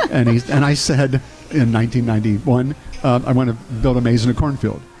do? and I said, in 1991, I want to build a maze in a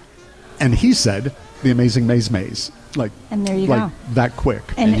cornfield. And he said, The Amazing Maze. And there you go. That quick.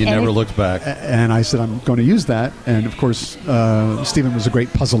 And you never looked back. And I said, I'm going to use that. And, of course, Stephen was a great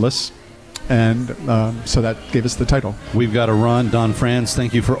puzzleist. And so that gave us the title. We've got to run. Don Franz,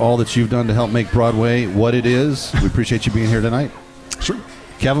 thank you for all that you've done to help make Broadway what it is. We appreciate you being here tonight. Sure.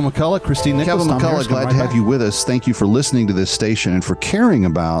 Kevin McCullough, Cristyne Nichols. Kevin McCullough, glad to have you with us. Thank you for listening to this station and for caring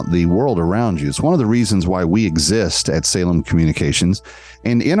about the world around you. It's one of the reasons why we exist at Salem Communications.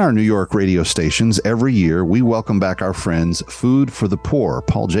 And in our New York radio stations, every year, we welcome back our friends, Food for the Poor.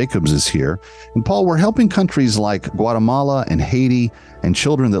 Paul Jacobs is here. And Paul, we're helping countries like Guatemala and Haiti and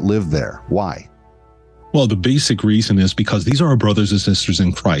children that live there. Why? Well, the basic reason is because these are our brothers and sisters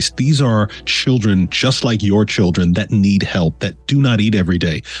in Christ. These are children just like your children that need help, that do not eat every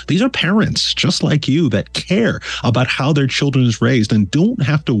day. These are parents just like you that care about how their children is raised and don't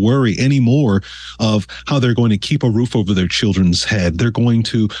have to worry anymore of how they're going to keep a roof over their children's head. They're going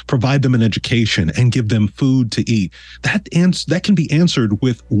to provide them an education and give them food to eat. That can be answered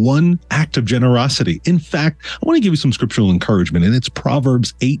with one act of generosity. In fact, I want to give you some scriptural encouragement, and it's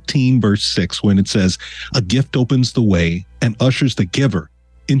Proverbs 18, verse 6, when it says, "A gift opens the way and ushers the giver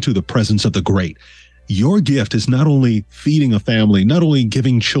into the presence of the great." Your gift is not only feeding a family, not only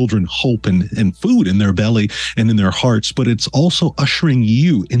giving children hope and food in their belly and in their hearts, but it's also ushering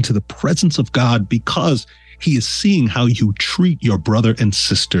you into the presence of God because He is seeing how you treat your brother and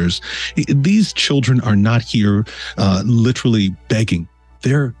sisters. These children are not here literally begging.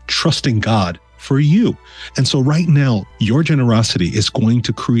 They're trusting God for you. And so right now, your generosity is going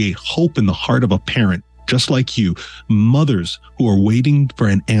to create hope in the heart of a parent, just like you, mothers who are waiting for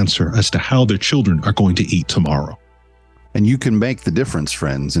an answer as to how their children are going to eat tomorrow. And you can make the difference,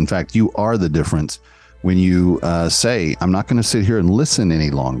 friends. In fact, you are the difference when you say, I'm not going to sit here and listen any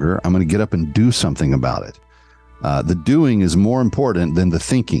longer. I'm going to get up and do something about it. The doing is more important than the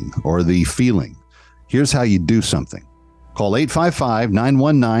thinking or the feeling. Here's how you do something. Call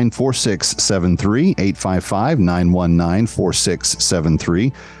 855-919-4673,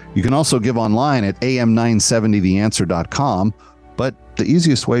 855-919-4673. You can also give online at am970theanswer.com, but the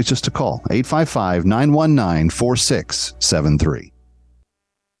easiest way is just to call 855-919-4673.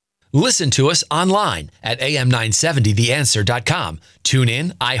 Listen to us online at am970theanswer.com. Tune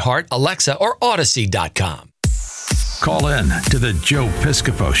in, iHeart, Alexa, or Odyssey.com. Call in to the Joe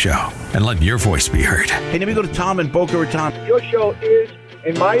Piscopo Show and let your voice be heard. Hey, let me go to Tom in Boca Raton. Your show is,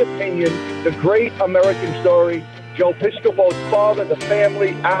 in my opinion, the great American story. Joe Piscopo's father, the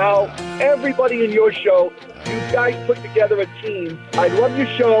family, Al, everybody in your show. You guys put together a team. I love your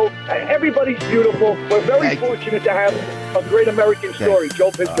show. Everybody's beautiful. We're very fortunate to have a great American story. Joe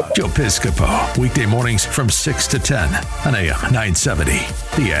Piscopo. Joe Piscopo, weekday mornings from 6 to 10 on AM 970.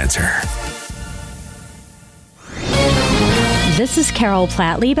 The Answer. This is Carol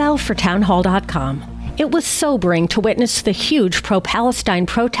Platt-Liebau for townhall.com. It was sobering to witness the huge pro-Palestine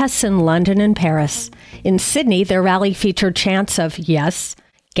protests in London and Paris. In Sydney, their rally featured chants of, yes,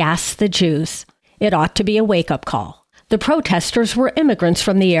 gas the Jews. It ought to be a wake-up call. The protesters were immigrants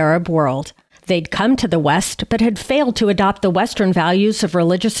from the Arab world. They'd come to the West, but had failed to adopt the Western values of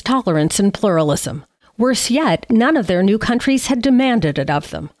religious tolerance and pluralism. Worse yet, none of their new countries had demanded it of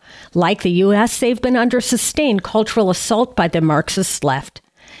them. Like the U.S., they've been under sustained cultural assault by the Marxist left.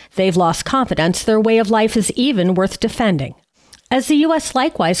 They've lost confidence their way of life is even worth defending. As the U.S.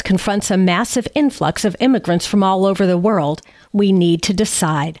 likewise confronts a massive influx of immigrants from all over the world, we need to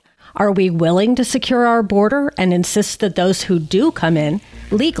decide. Are we willing to secure our border and insist that those who do come in,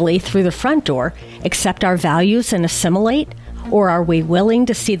 legally through the front door, accept our values and assimilate? Or are we willing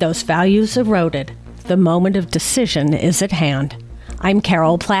to see those values eroded? The moment of decision is at hand. I'm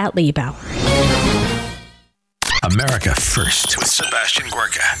Carol Platt-Liebau. America First with Sebastian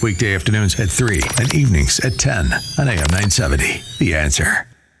Gorka. Weekday afternoons at 3 and evenings at 10 on AM 970. The Answer.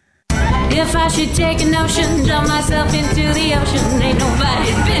 If I should take a notion, dump myself into the ocean, ain't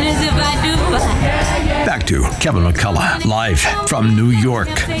nobody's business if I do. Back to Kevin McCullough, live from New York.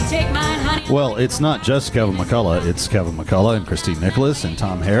 Well, it's not just Kevin McCullough. It's Kevin McCullough and Cristyne Nicholas and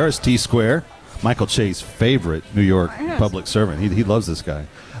Tom Harris, T-Square, Michael Che's favorite New York public servant. He loves this guy.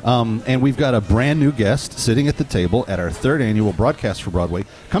 And we've got a brand new guest sitting at the table at our third annual Broadcast for Broadway,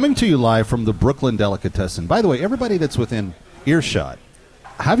 coming to you live from the Brooklyn Delicatessen. By the way, everybody that's within earshot,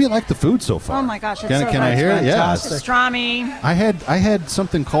 how have you liked the food so far? Oh my gosh, it's can I hear it? Yeah, pastrami. I had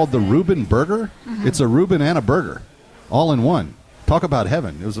something called the Reuben Burger. Mhm. It's a Reuben and a burger, all in one. Talk about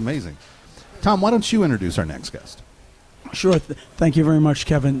heaven! It was amazing. Tom, why don't you introduce our next guest? Sure. Thank you very much,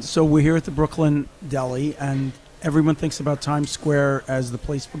 Kevin. So we're here at the Brooklyn Deli, and everyone thinks about Times Square as the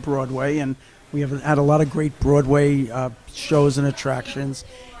place for Broadway, and we have had a lot of great Broadway shows and attractions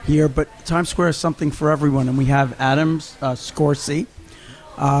here, but Times Square is something for everyone, and we have Adam Scorsese,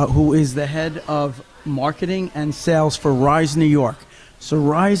 who is the head of marketing and sales for Rise New York. So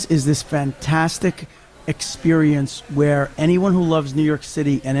Rise is this fantastic experience where anyone who loves New York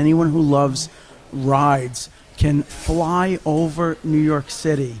City and anyone who loves rides can fly over New York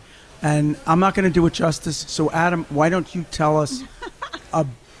City. And I'm not going to do it justice, so Adam, why don't you tell us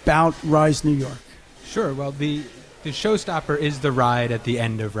about Rise New York? Sure. Well, the showstopper is the ride at the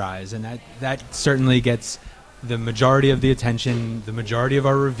end of Rise, and that certainly gets the majority of the attention, the majority of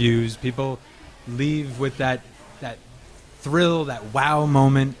our reviews. People leave with that thrill, that wow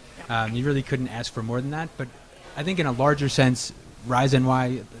moment. You really couldn't ask for more than that. But I think in a larger sense, Rise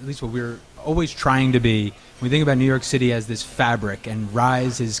NY, at least what we're always trying to be, we think about New York City as this fabric, and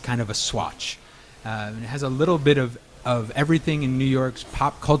Rise is kind of a swatch. And it has a little bit of everything in New York's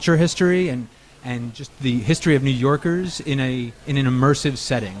pop culture history and just the history of New Yorkers in an immersive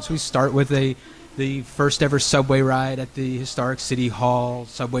setting. So we start with the first ever subway ride at the historic City Hall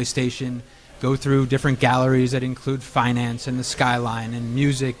subway station, go through different galleries that include finance and the skyline and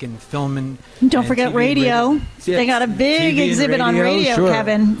music and film and don't forget TV, radio. Yeah, They got a big TV exhibit and on radio, sure.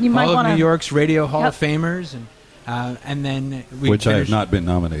 Kevin. You might all want of to. New York's Radio Hall of Famers, and then which I have not been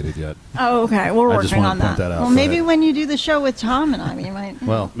nominated yet. Oh, okay. We're I just working wanna on point that. that out. Well, Go maybe ahead. when you do the show with Tom and I, you might.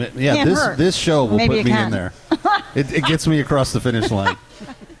 Well, yeah, Can't hurt. this show will Maybe put it me can. in there. It gets me across the finish line.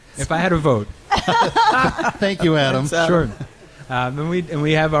 If I had a vote. Thank you, Adam. Sure. And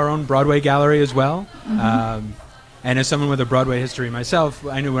we have our own Broadway gallery as well. Mm-hmm. And as someone with a Broadway history myself,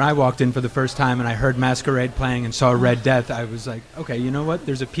 I knew when I walked in for the first time and I heard Masquerade playing and saw Red Death, I was like, okay, you know what?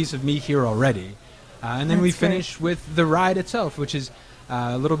 There's a piece of me here already. And then we That's great. finish with the ride itself, which is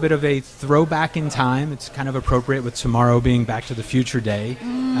a little bit of a throwback in time. It's kind of appropriate with tomorrow being Back to the Future Day.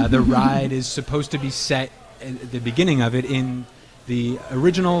 The ride is supposed to be set at the beginning of it in the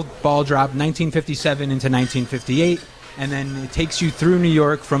original ball drop, 1957 into 1958, and then it takes you through New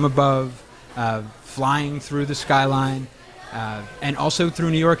York from above, flying through the skyline, and also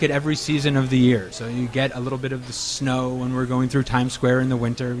through New York at every season of the year. So you get a little bit of the snow when we're going through Times Square in the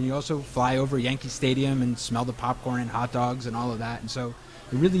winter. You also fly over Yankee Stadium and smell the popcorn and hot dogs and all of that. And so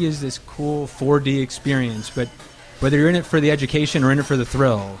it really is this cool 4D experience. But whether you're in it for the education or in it for the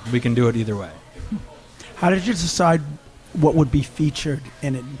thrill, we can do it either way. How did you decide what would be featured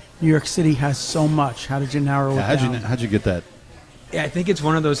in it? New York City has so much. How did you narrow it down? How'd you get that? Yeah, I think it's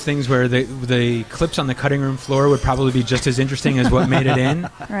one of those things where the clips on the cutting room floor would probably be just as interesting as what made it in.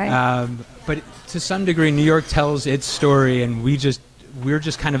 Right. But to some degree, New York tells its story, and we're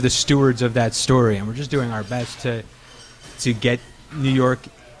just kind of the stewards of that story, and we're just doing our best to get New York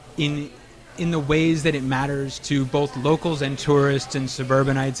in the ways that it matters to both locals and tourists and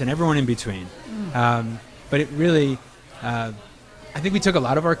suburbanites and everyone in between. But it really, I think we took a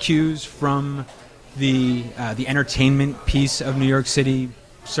lot of our cues from the entertainment piece of New York City.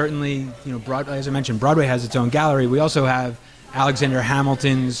 Certainly, Broadway, as I mentioned, Broadway has its own gallery. We also have Alexander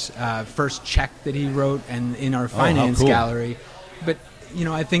Hamilton's first check that he wrote, and in our finance gallery. But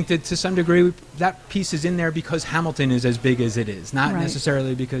I think that to some degree that piece is in there because Hamilton is as big as it is, not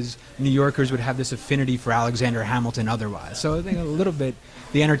necessarily because New Yorkers would have this affinity for Alexander Hamilton otherwise. So I think a little bit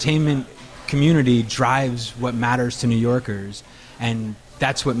the entertainment community drives what matters to New Yorkers, and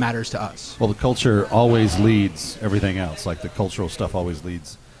that's what matters to us. Well, the culture always leads everything else. Like the cultural stuff always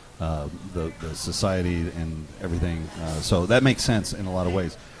leads the society and everything. So that makes sense in a lot of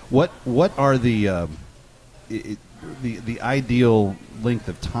ways. What are the ideal length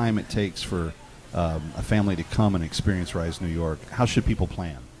of time it takes for a family to come and experience Rise New York? How should people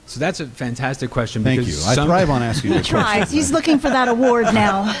plan? So that's a fantastic question. Thank because you. I thrive on asking He good tries. questions. He's looking for that award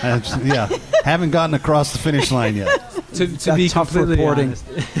now. Yeah, haven't gotten across the finish line yet. To be completely honest,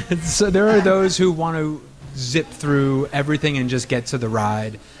 so there are those who want to zip through everything and just get to the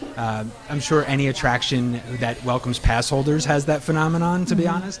ride. I'm sure any attraction that welcomes pass holders has that phenomenon, to be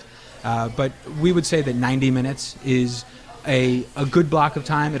honest. But we would say that 90 minutes is a good block of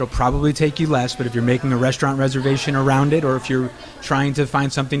time. It'll probably take you less, but if you're making a restaurant reservation around it, or if you're trying to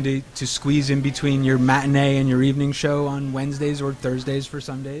find something to squeeze in between your matinee and your evening show on Wednesdays or Thursdays for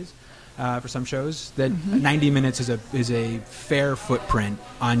some days, for some shows, that 90 minutes is a fair footprint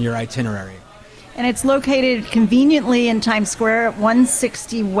on your itinerary. And it's located conveniently in Times Square at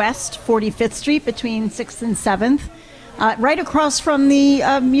 160 West 45th Street between 6th and 7th. Right across from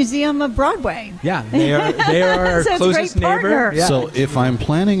the Museum of Broadway. Yeah, they are our So it's a closest great neighbor. partner. Yeah. So if I'm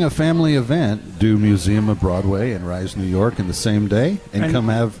planning a family event, do Museum of Broadway and Rise New York in the same day, and come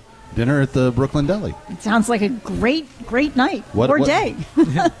have dinner at the Brooklyn Deli. It sounds like a great night or day.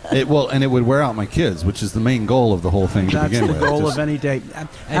 It would wear out my kids, which is the main goal of the whole thing to That's begin the with. goal Just- of any day. And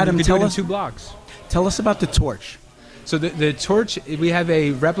Adam, you can do it tell in us 2 blocks. Tell us about the torch. So the torch, we have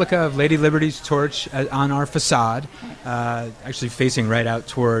a replica of Lady Liberty's torch on our facade, actually facing right out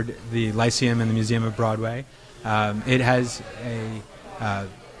toward the Lyceum and the Museum of Broadway. It has a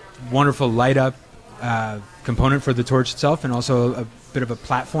wonderful light-up component for the torch itself, and also a bit of a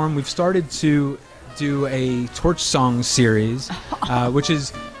platform. We've started to do a torch song series, which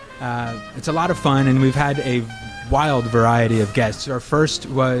is it's a lot of fun, and we've had a wild variety of guests. Our first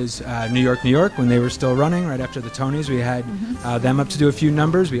was New York, when they were still running, right after the Tonys. We had them up to do a few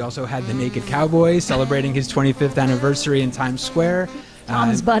numbers. We also had the Naked Cowboy celebrating his 25th anniversary in Times Square.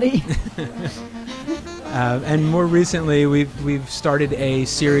 Tom's buddy. And more recently, we've started a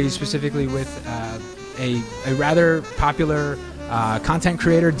series specifically with a rather popular content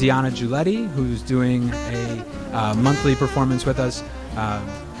creator, Deanna Giuletti, who's doing a monthly performance with us,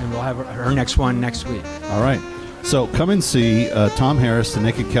 and we'll have her next one next week. All right. So come and see Tom Harris, the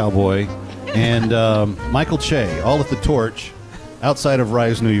Naked Cowboy, and Michael Che, all at the Torch, outside of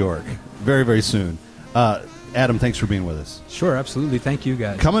Rise, New York, very, very soon. Adam, thanks for being with us. Sure, absolutely. Thank you,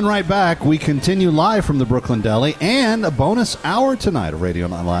 guys. Coming right back, we continue live from the Brooklyn Deli and a bonus hour tonight of Radio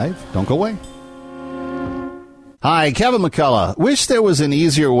Night Live. Don't go away. Hi, Kevin McCullough. Wish there was an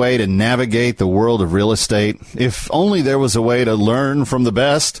easier way to navigate the world of real estate. If only there was a way to learn from the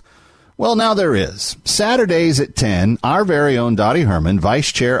best. Well, now there is. Saturdays at 10, our very own Dottie Herman,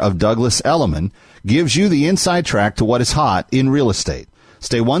 Vice Chair of Douglas Elliman, gives you the inside track to what is hot in real estate.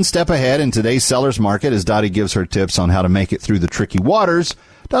 Stay one step ahead in today's seller's market as Dottie gives her tips on how to make it through the tricky waters.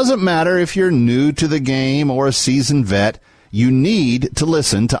 Doesn't matter if you're new to the game or a seasoned vet, you need to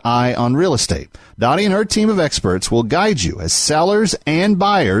listen to Eye on Real Estate. Dottie and her team of experts will guide you as sellers and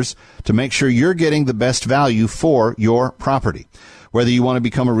buyers to make sure you're getting the best value for your property. Whether you want to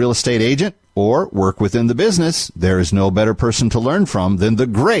become a real estate agent or work within the business, there is no better person to learn from than the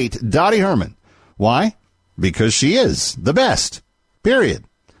great Dottie Herman. Why? Because she is the best. Period.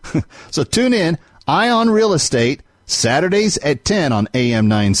 So tune in, Eye on Real Estate, Saturdays at 10 on AM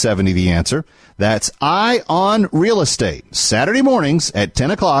 970 The Answer. That's Eye on Real Estate, Saturday mornings at 10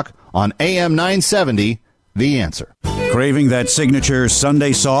 o'clock on AM 970 The Answer. Craving that signature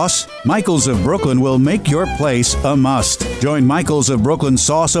Sunday sauce? Michael's of Brooklyn will make your place a must. Join Michael's of Brooklyn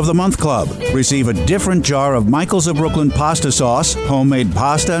Sauce of the Month Club. Receive a different jar of Michael's of Brooklyn pasta sauce, homemade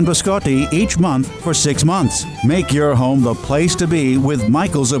pasta and biscotti each month for 6 months. Make your home the place to be with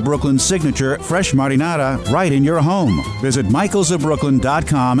Michael's of Brooklyn's signature fresh marinara right in your home. Visit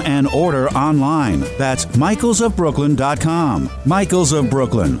michaelsofbrooklyn.com and order online. That's michaelsofbrooklyn.com. Michael's of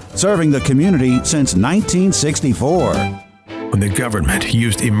Brooklyn, serving the community since 1964. When the government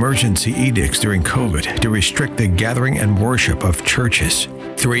used emergency edicts during COVID to restrict the gathering and worship of churches,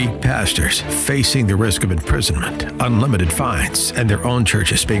 3 pastors facing the risk of imprisonment, unlimited fines, and their own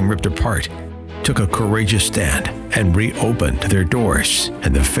churches being ripped apart, took a courageous stand and reopened their doors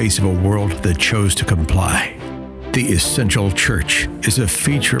in the face of a world that chose to comply. The Essential Church is a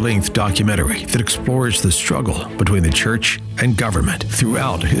feature-length documentary that explores the struggle between the church and government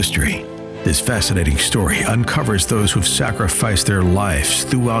throughout history. This fascinating story uncovers those who've sacrificed their lives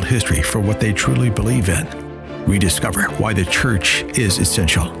throughout history for what they truly believe in. Rediscover why the church is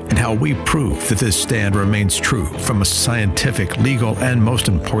essential and how we prove that this stand remains true from a scientific, legal, and most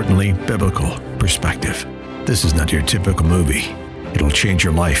importantly, biblical perspective. This is not your typical movie. It'll change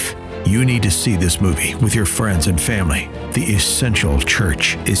your life. You need to see this movie with your friends and family. The Essential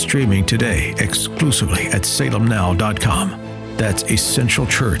Church is streaming today exclusively at salemnow.com. That's Essential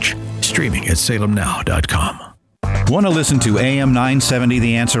Church, streaming at salemnow.com. Want to listen to AM 970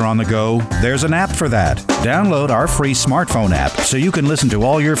 The Answer on the go? There's an app for that. Download our free smartphone app so you can listen to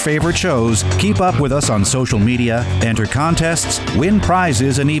all your favorite shows, keep up with us on social media, enter contests, win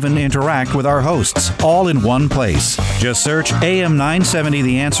prizes, and even interact with our hosts, all in one place. Just search AM 970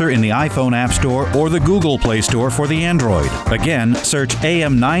 The Answer in the iPhone App Store or the Google Play Store for the Android. Again, search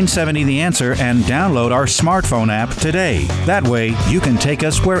AM 970 The Answer and download our smartphone app today. That way, you can take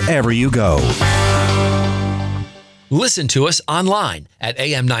us wherever you go. Listen to us online at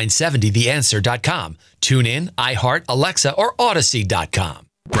am970theanswer.com. Tune in, iHeart, Alexa, or Odyssey.com.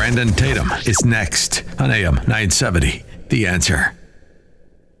 Brandon Tatum is next on AM 970 The Answer.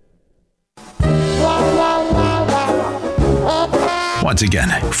 Once again,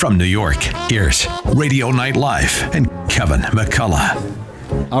 from New York, here's Radio Night Live and Kevin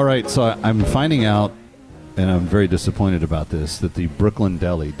McCullough. All right, so I'm finding out, and I'm very disappointed about this, that the Brooklyn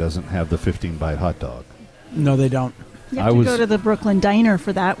Deli doesn't have the 15-bite hot dog. No, they don't. You have to go to the Brooklyn Diner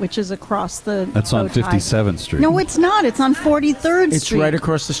for that, which is across the That's on 57th Street. No, it's not. It's on 43rd Street. It's right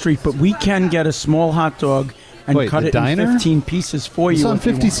across the street, but we can get a small hot dog and cut it in 15 pieces for it's you. It's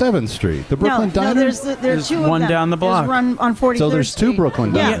on 57th Street. The Brooklyn Diner? No, there's two one of them. down the block. There's one on 43rd So there's two Street.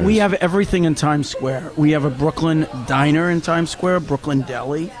 Brooklyn Diners. Yeah, we have everything in Times Square. We have a Brooklyn Diner in Times Square, Brooklyn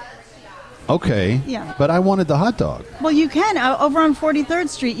Deli. Okay. Yeah. But I wanted the hot dog. Well, you can. Over on 43rd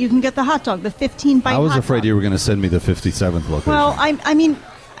Street, you can get the hot dog, the 15-bite I was hot afraid dog. you were going to send me the 57th location. Well, I mean,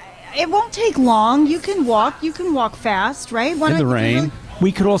 it won't take long. You can walk. You can walk fast, right? Why in the don't you rain.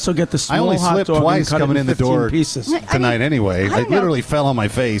 We could also get the I small only hot slipped dog twice and cut coming it in the 15 door pieces. tonight anyway. I literally fell on my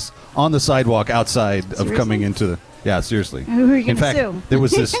face on the sidewalk outside of coming into the... Yeah, seriously. Who are you In going to fact, sue? there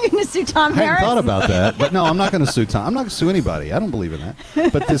was this. You're going to sue Tom I hadn't Harris? thought about that, but no, I'm not going to sue Tom. I'm not going to sue anybody. I don't believe in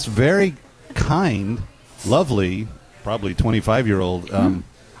that. But this very kind, lovely, probably 25-year-old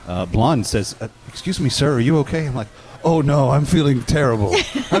blonde says, "Excuse me, sir, are you okay?" I'm like, "Oh no, I'm feeling terrible.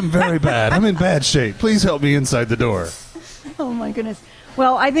 I'm very bad. I'm in bad shape. Please help me inside the door." Oh my goodness.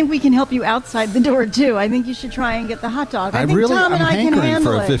 Well, I think we can help you outside the door too. I think you should try and get the hot dog. I think Tom and I can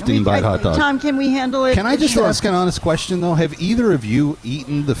handle for a 15-bite hot dog. Tom, can we handle it? Can I just Sure. ask an honest question though? Have either of you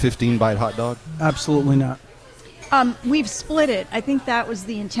eaten the 15-bite hot dog? Absolutely not. We've split it. I think that was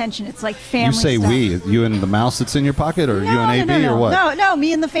the intention. It's like family. You say stuff. we? You and the mouse that's in your pocket, or you and AB, or what? No,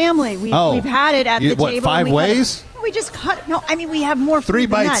 me and the family. We've had it at the what, table. 5 and we cut it. ways? We just cut. No, I mean we have more. 3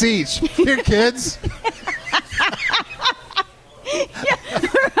 food than bites that. each. Here, kids.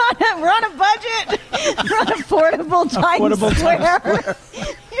 We're on a budget. We're on affordable Times Square.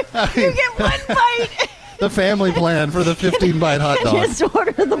 You get 1 bite. The family plan for the 15-bite hot dog. Just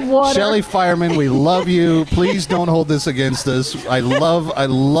order the water. Shelley Fireman, we love you. Please don't hold this against us. I love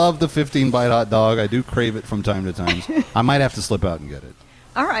the 15-bite hot dog. I do crave it from time to time. I might have to slip out and get it.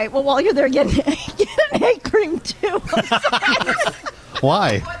 All right. Well, while you're there, get an egg cream too.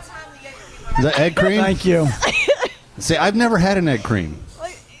 Why? The egg cream? Thank you. See, I've never had an egg cream.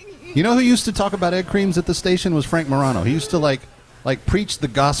 You know who used to talk about egg creams at the station was Frank Morano. He used to like preach the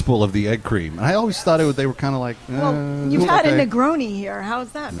gospel of the egg cream. And I always thought they were kind of like. Well, you've had a Negroni here.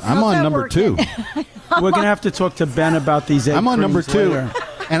 How's that? I'm on number 2. We're going to have to talk to Ben about these egg I'm on number creams 2. later.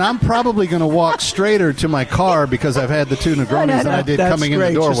 And I'm probably going to walk straighter to my car because I've had the 2 Negronis than I did That's coming great.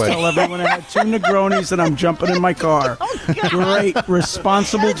 in the doorway. Just tell everyone I had 2 Negronis and I'm jumping in my car. Great.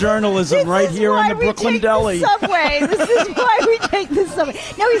 Responsible journalism right here in the Brooklyn Deli. Subway. This is why we take the subway.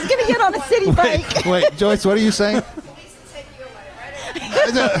 No, he's going to get on a city bike. Wait, Joyce, what are you saying?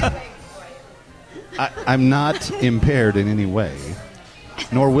 I'm not impaired in any way,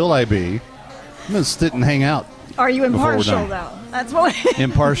 nor will I be. I'm going to sit and hang out. Are you before we're impartial done. though? That's what.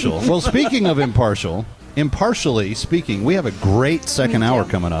 Impartial. Well, speaking of impartially speaking, we have a great second hour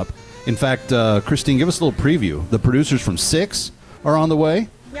coming up. In fact, Cristyne, give us a little preview. The producers from 6 are on the way.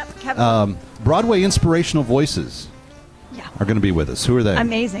 Yep, Kevin. Broadway Inspirational Voices are going to be with us. Who are they?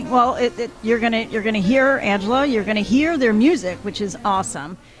 Amazing. Well, you're gonna hear Angela. You're gonna hear their music, which is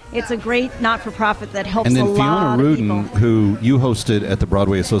awesome. It's a great not-for-profit that helps and then a Fiona lot of Rudin, people. who you hosted at the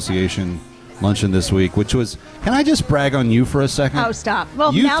Broadway Association luncheon this week, which was, can I just brag on you for a second? Oh, stop.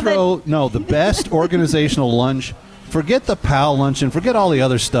 Well, you now throw that the best organizational lunch. Forget the PAL luncheon. Forget all the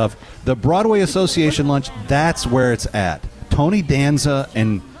other stuff. The Broadway Association lunch. That's where it's at. Tony Danza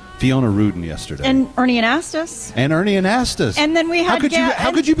and Fiona Rudin yesterday, and Ernie Anastas. And then we had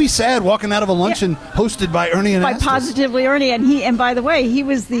how could you be sad walking out of a luncheon hosted by Ernie by Anastas? Positively Ernie, and by the way, he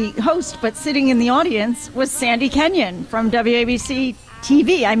was the host, but sitting in the audience was Sandy Kenyon from WABC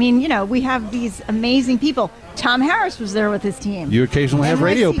TV. I mean, we have these amazing people. Tom Harris was there with his team. You occasionally have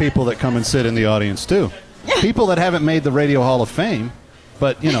radio people that come and sit in the audience too. People that haven't made the Radio Hall of Fame,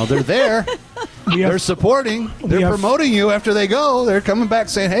 but they're there. They're supporting. They're promoting you after they go. They're coming back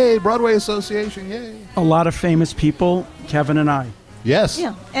saying, "Hey, Broadway Association, yay!" A lot of famous people, Kevin and I. Yes.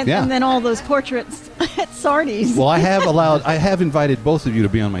 Yeah, and then all those portraits at Sardi's. Well, I have invited both of you to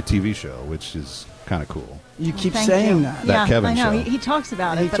be on my TV show, which is kind of cool. You keep Thank saying you. that. That Kevin I know. show. He talks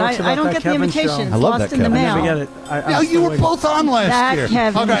about He it, but talks I about don't that get Kevin the show. invitations. I love Lost that in the Kevin mail. I never get it. No, you were both on last That year.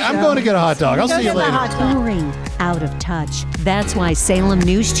 Kevin Okay, I'm show. going to get a hot dog. I'll see you later. Boring, out of touch. That's why Salem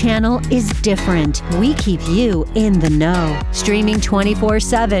News Channel is different. We keep you in the know. Streaming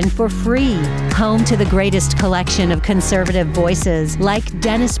 24/7 for free. Home to the greatest collection of conservative voices like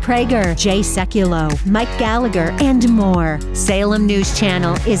Dennis Prager, Jay Sekulow, Mike Gallagher, and more. Salem News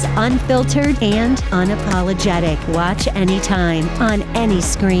Channel is unfiltered and unapologetic. Watch anytime on any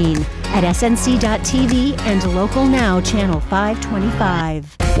screen at snc.tv and Local Now Channel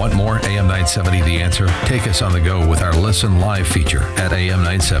 525. Want more AM 970 The Answer? Take us on the go with our Listen Live feature at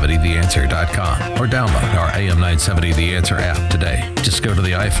am970theanswer.com or download our AM 970 The Answer app today. Just go to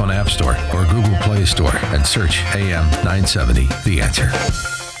the iPhone App Store or Google Play Store and search AM 970 The Answer.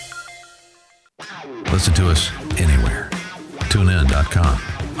 Listen to us anywhere. TuneIn.com,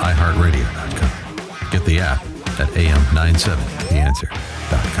 iHeartRadio.com. Get the app at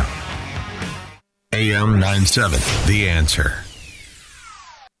am970theanswer.com. AM 970 The Answer.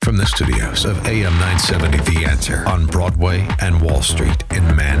 From the studios of AM 970 The Answer on Broadway and Wall Street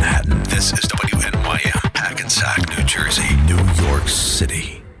in Manhattan, this is WNYM, Hackensack, New Jersey, New York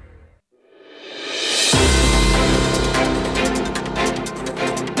City.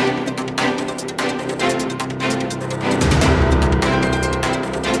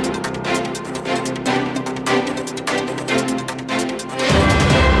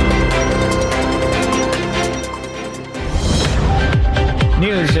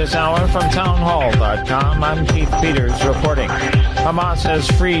 News this hour from townhall.com. I'm Keith Peters reporting. Hamas has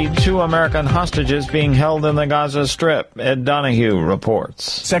freed 2 American hostages being held in the Gaza Strip. Ed Donahue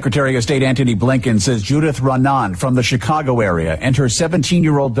reports. Secretary of State Antony Blinken says Judith Raanan from the Chicago area and her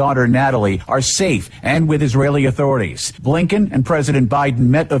 17-year-old daughter Natalie are safe and with Israeli authorities. Blinken and President Biden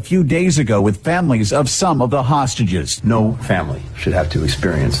met a few days ago with families of some of the hostages. No family should have to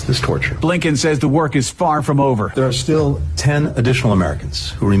experience this torture. Blinken says the work is far from over. There are still 10 additional Americans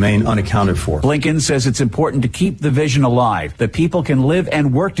who remain unaccounted for. Blinken says it's important to keep the vision alive, that people can live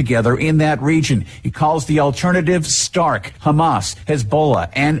and work together in that region. He calls the alternative stark: Hamas, Hezbollah,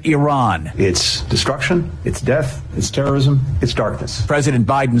 and Iran. It's destruction, it's death, it's terrorism, it's darkness. President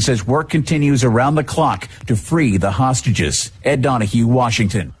Biden says work continues around the clock to free the hostages. Ed Donahue,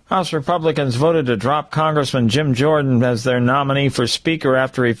 Washington. House Republicans voted to drop Congressman Jim Jordan as their nominee for Speaker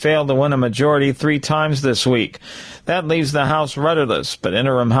after he failed to win a majority 3 times this week. That leaves the House rudderless, but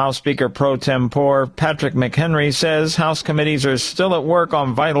interim House Speaker pro tempore Patrick McHenry says House committees are still at work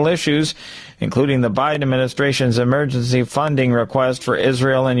on vital issues, including the Biden administration's emergency funding request for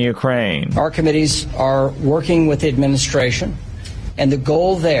Israel and Ukraine. Our committees are working with the administration, and the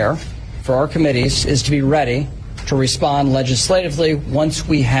goal there for our committees is to be ready to respond legislatively once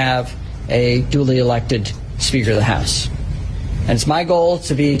we have a duly elected Speaker of the House. And it's my goal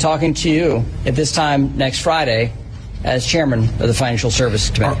to be talking to you at this time next Friday as chairman of the Financial Services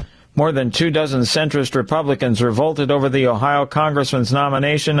Committee. More than 24 centrist Republicans revolted over the Ohio congressman's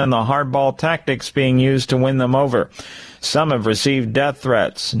nomination and the hardball tactics being used to win them over. Some have received death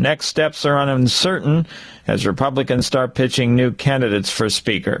threats. Next steps are uncertain as Republicans start pitching new candidates for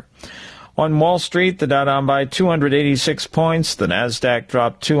Speaker. On Wall Street, the Dow down by 286 points, the Nasdaq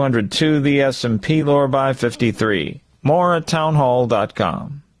dropped 202, the S&P lower by 53. More at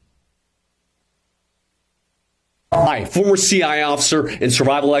townhall.com. Hi, former CI officer and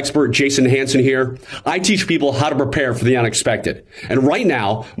survival expert Jason Hansen here. I teach people how to prepare for the unexpected. And right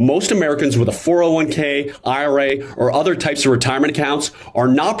now, most Americans with a 401k, IRA, or other types of retirement accounts are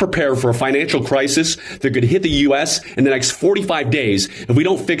not prepared for a financial crisis that could hit the U.S. in the next 45 days if we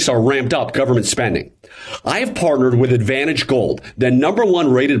don't fix our ramped up government spending. I have partnered with Advantage Gold, the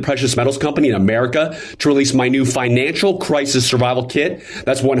 #1 rated precious metals company in America, to release my new Financial Crisis Survival Kit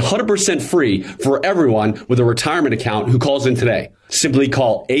that's 100% free for everyone with a retirement account who calls in today. Simply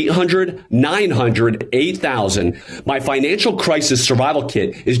call 800-900-8000. My Financial Crisis Survival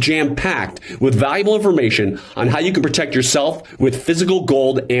Kit is jam-packed with valuable information on how you can protect yourself with physical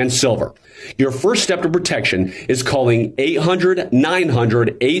gold and silver. Your first step to protection is calling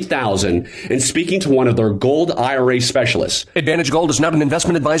 800-900-8000 and speaking to one of their gold IRA specialists. Advantage Gold is not an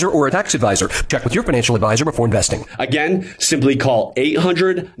investment advisor or a tax advisor. Check with your financial advisor before investing. Again, simply call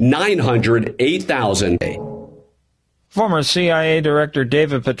 800-900-8000. Former CIA Director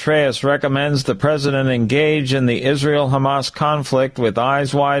David Petraeus recommends the president engage in the Israel-Hamas conflict with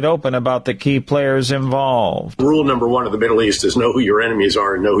eyes wide open about the key players involved. Rule number 1 of the Middle East is know who your enemies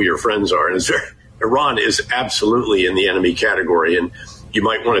are and know who your friends are. And Iran is absolutely in the enemy category, and you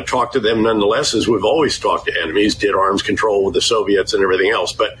might want to talk to them nonetheless, as we've always talked to enemies, did arms control with the Soviets and everything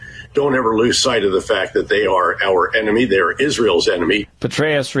else. But don't ever lose sight of the fact that they are our enemy. They are Israel's enemy.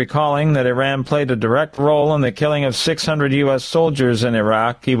 Petraeus recalling that Iran played a direct role in the killing of 600 U.S. soldiers in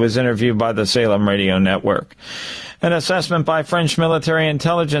Iraq. He was interviewed by the Salem Radio Network. An assessment by French military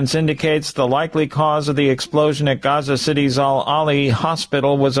intelligence indicates the likely cause of the explosion at Gaza City's Al-Ali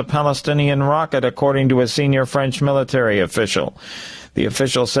hospital was a Palestinian rocket, according to a senior French military official. The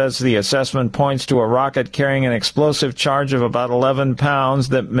official says the assessment points to a rocket carrying an explosive charge of about 11 pounds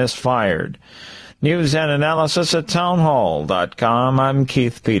that misfired. News and analysis at townhall.com. I'm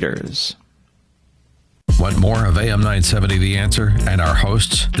Keith Peters. Want more of AM 970 The Answer and our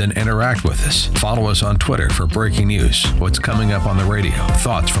hosts? Then interact with us. Follow us on Twitter for breaking news, what's coming up on the radio,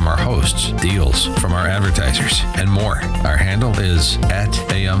 thoughts from our hosts, deals from our advertisers, and more. Our handle is at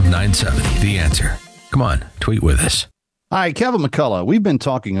AM 970 The Answer. Come on, tweet with us. Hi, Kevin McCullough. We've been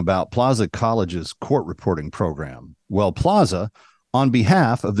talking about Plaza College's court reporting program. Well, Plaza, on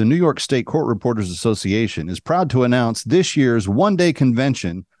behalf of the New York State Court Reporters Association, is proud to announce this year's one-day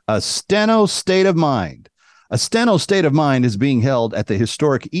convention, A Steno State of Mind. A Steno State of Mind is being held at the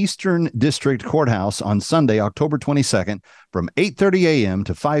historic Eastern District Courthouse on Sunday, October 22nd, from 8:30 a.m.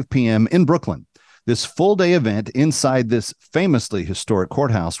 to 5 p.m. in Brooklyn. This full-day event inside this famously historic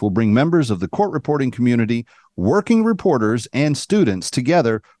courthouse will bring members of the court reporting community, working reporters, and students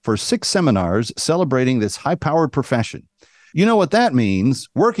together for 6 seminars celebrating this high-powered profession. You know what that means.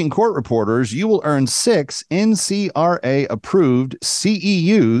 Working court reporters, you will earn 6 NCRA-approved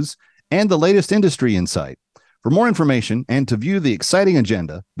CEUs and the latest industry insight. For more information and to view the exciting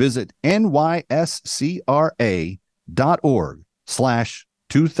agenda, visit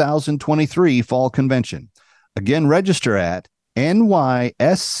nyscra.org/2023 Fall Convention. Again, register at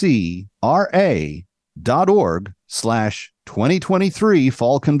nyscra.org/2023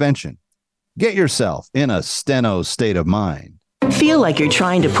 Fall Convention. Get yourself in a steno state of mind. Feel like you're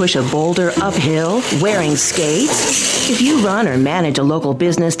trying to push a boulder uphill wearing skates? If you run or manage a local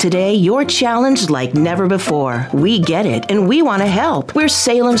business today, you're challenged like never before. We get it, and we want to help. We're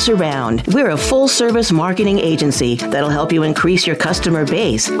Salem Surround. We're a full-service marketing agency that'll help you increase your customer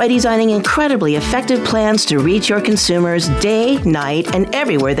base by designing incredibly effective plans to reach your consumers day, night, and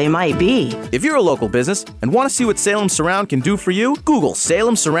everywhere they might be. If you're a local business and want to see what Salem Surround can do for you, Google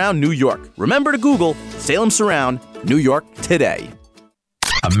Salem Surround New York. Remember to Google Salem Surround New York today.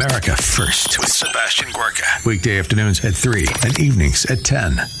 America First with Sebastian Gorka. Weekday afternoons at 3 and evenings at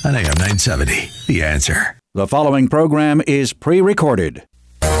 10 on AM 970. The Answer. The following program is pre-recorded.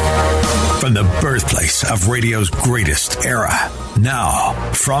 From the birthplace of radio's greatest era. Now,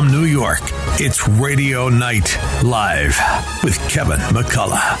 from New York, it's Radio Night Live with Kevin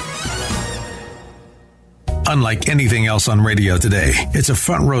McCullough. Unlike anything else on radio today, it's a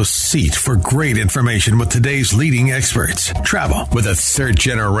front row seat for great information with today's leading experts. Travel with a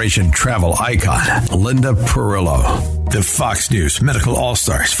third-generation travel icon, Linda Perillo. The Fox News Medical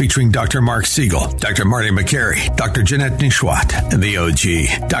All-Stars featuring Dr. Mark Siegel, Dr. Marty McCary, Dr. Jeanette Nishwat, and the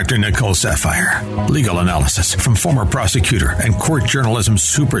OG, Dr. Nicole Sapphire. Legal analysis from former prosecutor and court journalism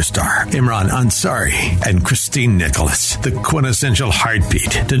superstar Imran Ansari and Cristyne Nicholas, the quintessential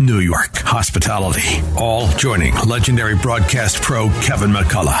heartbeat to New York hospitality. All joining legendary broadcast pro Kevin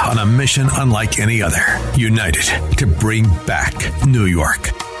McCullough on a mission unlike any other, united to bring back New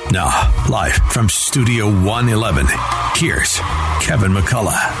York. Now, live from Studio 111, here's Kevin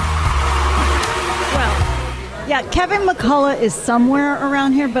McCullough. Well, yeah, Kevin McCullough is somewhere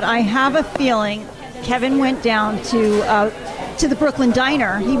around here, but I have a feeling Kevin went down to the Brooklyn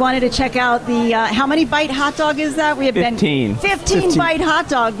Diner. He wanted to check out the, how many bite hot dog is that? We have 15. 15 bite hot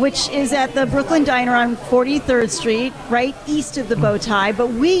dog, which is at the Brooklyn Diner on 43rd Street, right east of the Bow Tie.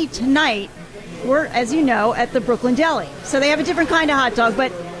 But we, tonight, we're, as you know, at the Brooklyn Deli. So they have a different kind of hot dog.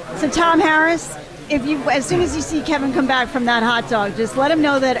 But so Tom Harris, as soon as you see Kevin come back from that hot dog, just let him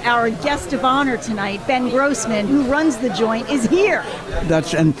know that our guest of honor tonight, Ben Grossman, who runs the joint, is here.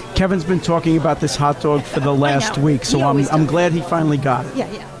 And Kevin's been talking about this hot dog for the last week, so I'm glad he finally got it. Yeah.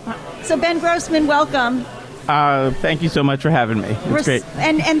 So Ben Grossman, welcome. Thank you so much for having me. It's great.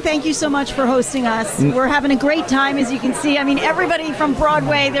 And thank you so much for hosting us. We're having a great time, as you can see. I mean, everybody from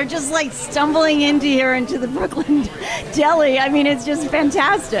Broadway, they're just like stumbling into the Brooklyn Deli. I mean, it's just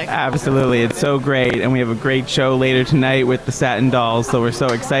fantastic. Absolutely. It's so great. And we have a great show later tonight with the Satin Dolls, so we're so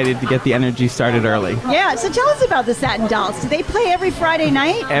excited to get the energy started early. Yeah, so tell us about the Satin Dolls. Do they play every Friday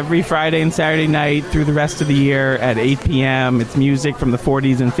night? Every Friday and Saturday night through the rest of the year at 8 p.m. It's music from the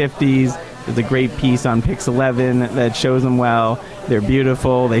 40s and 50s. There's a great piece on Pix 11 that shows them well. They're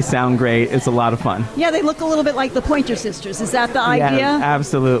beautiful. They sound great. It's a lot of fun. Yeah, they look a little bit like the Pointer Sisters. Is that the idea? Yeah,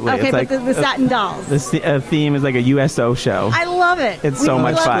 absolutely. Okay, it's but like the Satin Dolls. The theme is like a USO show. I love it. It's so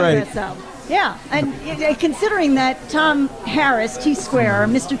much fun. USO. Yeah, and considering that Tom Harris, T-Square,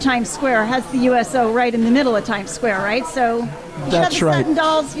 Mr. Times Square, has the USO right in the middle of Times Square, right? So you should have the Satin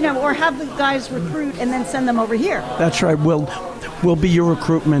Dolls, or have the guys recruit and then send them over here. That's right. We'll be your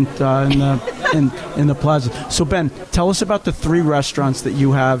recruitment in the plaza. So Ben, tell us about the 3 restaurants that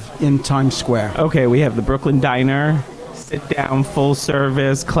you have in Times Square. Okay, we have the Brooklyn Diner, sit down, full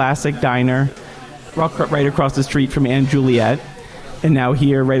service, classic diner, right across the street from Anne Juliet. And now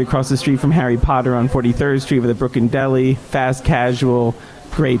here, right across the street from Harry Potter on 43rd Street with the Brooklyn Deli, fast casual,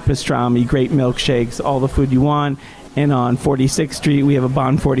 great pastrami, great milkshakes, all the food you want. And on 46th Street, we have a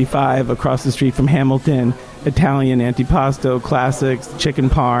Bon 45 across the street from Hamilton, Italian antipasto, classics,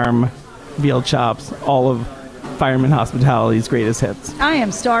 chicken parm, veal chops, all of Fireman Hospitality's greatest hits. I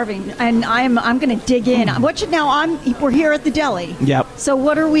am starving, and I'm going to dig in. We're here at the deli. Yep. So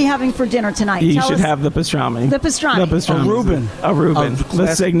what are we having for dinner tonight? You should have the pastrami. The pastrami. A Reuben.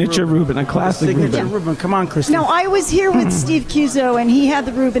 The signature Reuben, a classic Reuben. Come on, Cristyne. No, I was here with Steve Cuso, and he had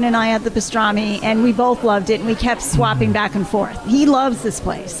the Reuben, and I had the pastrami, and we both loved it, and we kept swapping back and forth. He loves this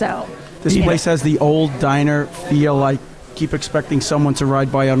place, so. This place has the old diner feel. I keep expecting someone to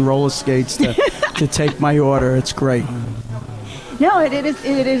ride by on roller skates to take my order. It's great. No, it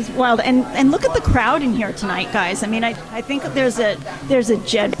is wild, and look at the crowd in here tonight, guys. I mean, I think there's a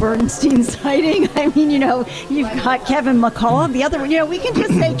Jed Bernstein sighting. I mean, you've got Kevin McCullough. The other, we can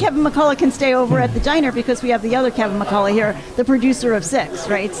just say Kevin McCullough can stay over at the diner because we have the other Kevin McCullough here, the producer of 6,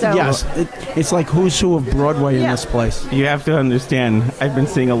 right? So yes, it's like who's who of Broadway in this place. You have to understand, I've been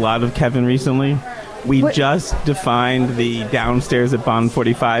seeing a lot of Kevin recently. We just defined the downstairs at Bond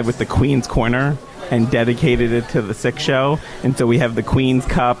 45 with the Queen's Corner and dedicated it to the 6 show. And so we have the Queen's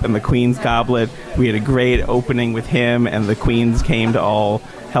Cup and the Queen's Goblet. We had a great opening with him, and the Queens came to all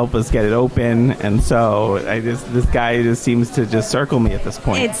help us get it open. And so this guy just seems to just circle me at this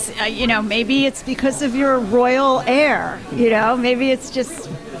point. It's, maybe it's because of your royal air. Maybe it's just,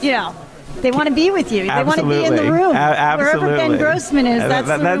 they want to be with you. They want to be in the room. Absolutely. Wherever Ben Grossman is,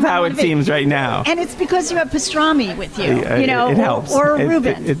 that's how it seems right now. And it's because you have pastrami with you, it helps. Or a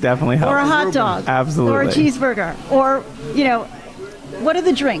Reuben. It definitely helps. Or a hot dog. Absolutely. Or a cheeseburger. Or, what are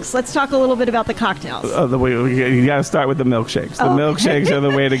the drinks? Let's talk a little bit about the cocktails. You got to start with the milkshakes. The milkshakes are the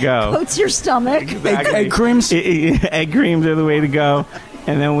way to go. Coats your stomach. Exactly. Egg creams? Egg creams are the way to go.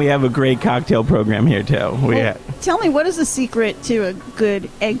 And then we have a great cocktail program here, too. Tell me, what is the secret to a good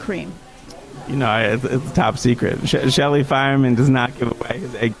egg cream? It's top secret. Shelley Fireman does not give away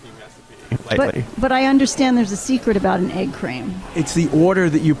his egg cream recipe lightly. But I understand there's a secret about an egg cream. It's the order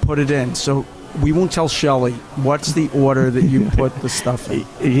that you put it in. So we won't tell Shelley what's the order that you put the stuff in.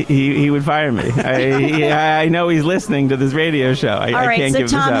 He would fire me. I know he's listening to this radio show. All right, I can't give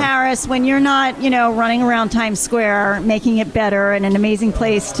Tom this up. Harris, when you're not, running around Times Square, making it better and an amazing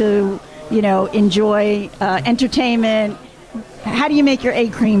place to, enjoy entertainment, how do you make your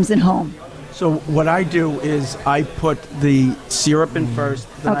egg creams at home? So what I do is I put the syrup in first.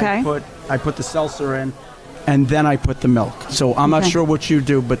 Then Okay. I put the seltzer in, and then I put the milk. So I'm not sure what you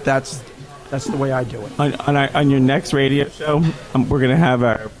do, but that's the way I do it. On your next radio show, we're going to have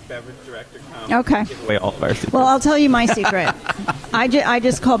our beverage director come. Okay. Give away all of our secrets. Well, I'll tell you my secret. I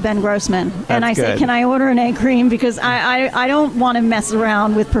just call Ben Grossman, and I say, good. can I order an egg cream? Because I don't want to mess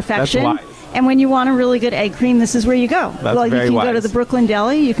around with perfection. That's wise. And when you want a really good egg cream, this is where you go. That's you very can go to wise. the Brooklyn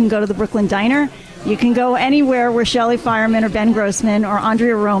Deli. You can go to the Brooklyn Diner. You can go anywhere where Shelley Fireman or Ben Grossman or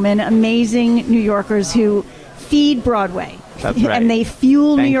Andrea Roman, amazing New Yorkers who feed Broadway. That's right. And they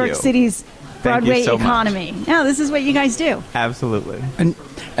fuel Thank New York you. City's Thank you Broadway so much. economy. Now, this is what you guys do. Absolutely.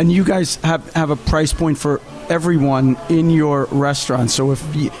 And you guys have a price point for everyone in your restaurant. So if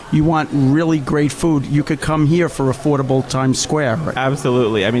you want really great food, you could come here for affordable Times Square. Right?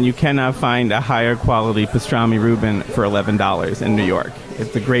 Absolutely. I mean, you cannot find a higher quality pastrami Reuben for $11 in New York.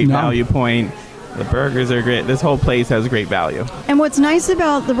 It's a great value point. The burgers are great. This whole place has great value. And what's nice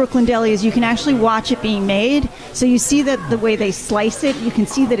about the Brooklyn Deli is you can actually watch it being made. So you see that the way they slice it, you can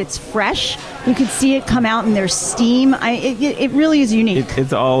see that it's fresh. You can see it come out in their steam. It really is unique.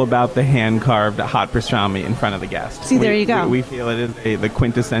 It's all about the hand-carved hot pastrami in front of the guests. See, there you go. We feel it is the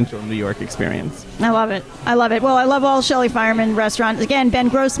quintessential New York experience. I love it. I love it. Well, I love all Shelley Fireman restaurants. Again, Ben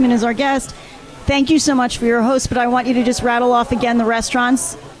Grossman is our guest. Thank you so much for your host, but I want you to just rattle off again the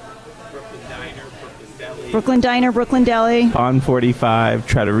restaurants. Brooklyn Diner, Brooklyn Deli. Bond 45,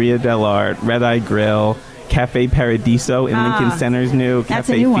 Trattoria dell'Art, Red Eye Grill, Cafe Paradiso in Lincoln Center's new, That's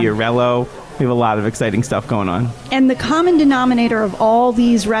a Cafe new one. Fiorello. We have a lot of exciting stuff going on. And the common denominator of all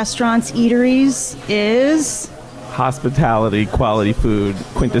these restaurants, eateries, is... Hospitality, quality food,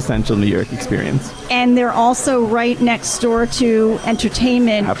 quintessential New York experience. And they're also right next door to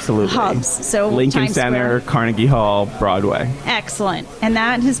entertainment hubs. So Lincoln Times Center, Square. Carnegie Hall, Broadway. Excellent. And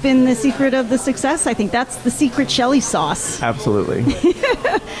that has been the secret of the success. I think that's the secret Shelley sauce. Absolutely.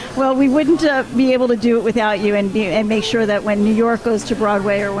 Well, we wouldn't be able to do it without you and make sure that when New York goes to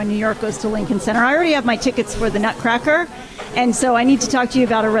Broadway or when New York goes to Lincoln Center, I already have my tickets for the Nutcracker. And so I need to talk to you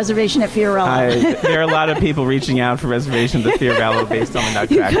about a reservation at Fiorello. There are a lot of people reaching out for reservations at Fiorello based on the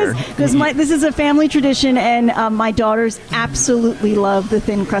Nutcracker. Because this is a family tradition, and my daughters absolutely love the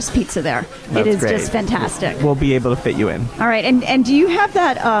thin crust pizza there. That's it is great. just fantastic. We'll be able to fit you in. All right, and do you have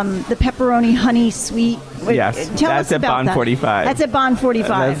that the pepperoni honey sweet? Yes, Tell that's us at about Bond that. 45. That's at Bond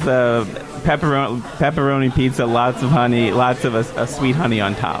 45. That's the pepperoni pizza, lots of honey, lots of a sweet honey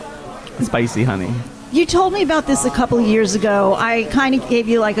on top, spicy honey. You told me about this a couple of years ago. I kind of gave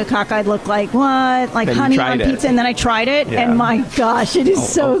you like a cockeyed look, like what, like Then you honey tried on it. pizza, and then I tried it, Yeah. and my gosh, it is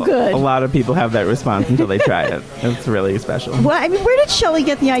so good. A lot of people have that response until they try it. It's really special. Well, I mean, where did Shelley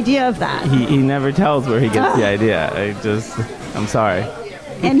get the idea of that? He never tells where he gets the idea. I'm sorry.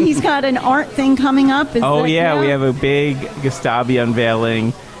 And he's got an art thing coming up. Is Oh that, yeah, we have a big Gustavi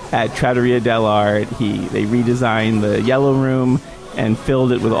unveiling at Trattoria dell'Art. They redesigned the yellow room and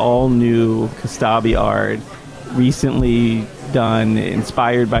filled it with all new Gustavi art. Recently done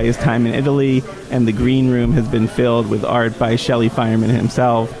inspired by his time in Italy, and the green room has been filled with art by Shelley Fireman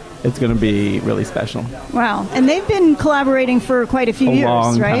himself. It's going to be really special. Wow. And they've been collaborating for quite a few years,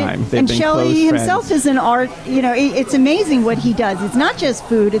 long right? time. They've and been Shelley close himself friends. is an art, it's amazing what he does. It's not just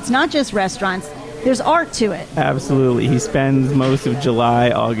food, it's not just restaurants. There's art to it. Absolutely. He spends most of July,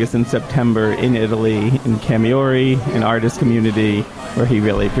 August, and September in Italy, in Camaiore, an artist community where he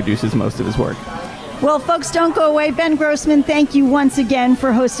really produces most of his work. Well, folks, don't go away. Ben Grossman, thank you once again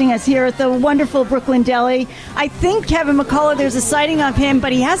for hosting us here at the wonderful Brooklyn Deli. I think, Kevin McCullough, there's a sighting of him,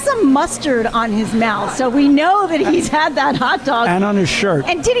 but he has some mustard on his mouth, so we know that he's had that hot dog. And on his shirt.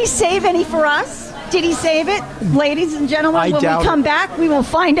 And did he save any for us? Did he save it? Ladies and gentlemen, when we come back, we will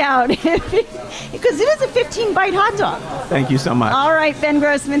find out. Because it is a 15-bite hot dog. Thank you so much. All right, Ben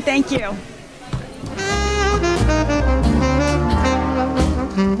Grossman, thank you.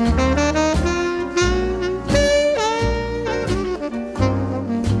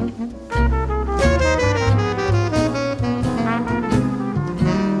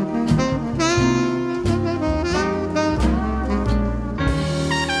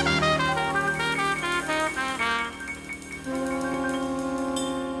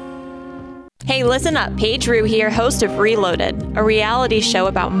 Hey, listen up. Paige Rue here, host of Reloaded, a reality show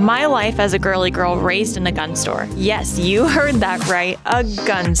about my life as a girly girl raised in a gun store. Yes, you heard that right, a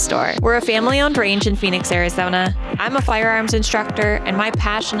gun store. We're a family-owned range in Phoenix, Arizona. I'm a firearms instructor, and my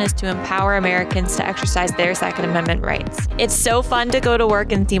passion is to empower Americans to exercise their Second Amendment rights. It's so fun to go to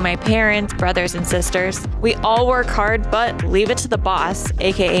work and see my parents, brothers, and sisters. We all work hard, but leave it to the boss,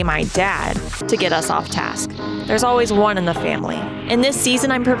 aka my dad, to get us off task. There's always one in the family. In this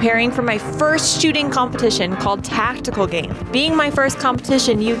season, I'm preparing for my first shooting competition called Tactical Game. Being my first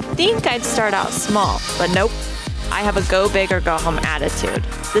competition, you'd think I'd start out small, but nope. I have a go big or go home attitude.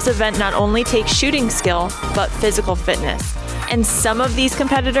 This event not only takes shooting skill, but physical fitness. And some of these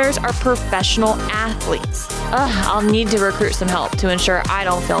competitors are professional athletes. I'll need to recruit some help to ensure I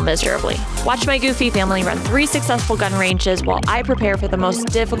don't fail miserably. Watch my goofy family run 3 successful gun ranges while I prepare for the most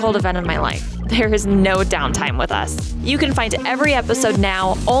difficult event of my life. There is no downtime with us. You can find every episode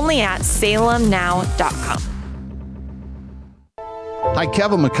now only at salemnow.com. Hi,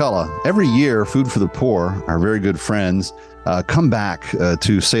 Kevin McCullough. Every year, Food for the Poor, our very good friends, come back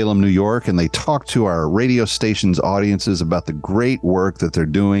to Salem, New York, and they talk to our radio station's audiences about the great work that they're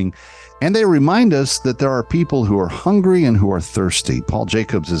doing. And they remind us that there are people who are hungry and who are thirsty. Paul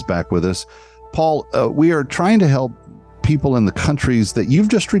Jacobs is back with us. Paul, we are trying to help people in the countries that you've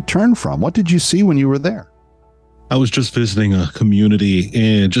just returned from. What did you see when you were there? I was just visiting a community,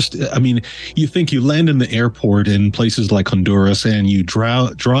 and you think you land in the airport in places like Honduras and you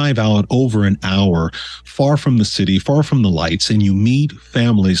drive out over an hour far from the city, far from the lights, and you meet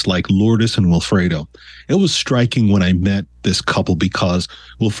families like Lourdes and Wilfredo. It was striking when I met this couple because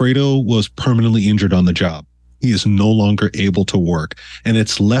Wilfredo was permanently injured on the job. He is no longer able to work, and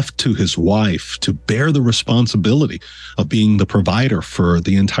it's left to his wife to bear the responsibility of being the provider for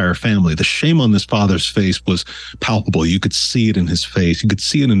the entire family. The shame on this father's face was palpable. You could see it in his face. You could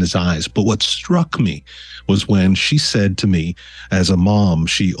see it in his eyes. But what struck me was when she said to me, as a mom,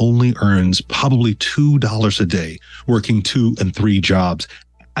 she only earns probably $2 a day, working 2 and 3 jobs.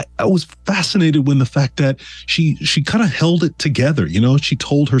 I was fascinated when the fact that she kind of held it together. You know, she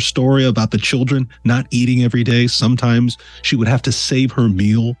told her story about the children not eating every day. Sometimes she would have to save her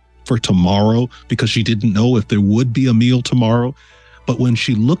meal for tomorrow because she didn't know if there would be a meal tomorrow. But when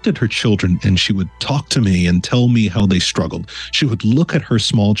she looked at her children and she would talk to me and tell me how they struggled, she would look at her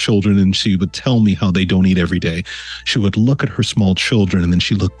small children and she would tell me how they don't eat every day. She would look at her small children and then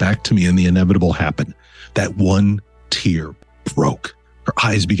she looked back to me and the inevitable happened. That one tear broke. Her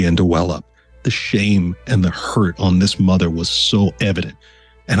eyes began to well up. The shame and the hurt on this mother was so evident.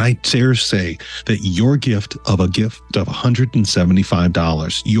 And I dare say that your gift of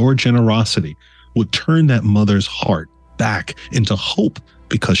 $175, your generosity, would turn that mother's heart back into hope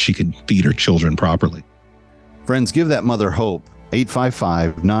because she can feed her children properly. Friends, give that mother hope.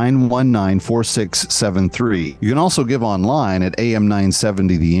 855-919-4673. You can also give online at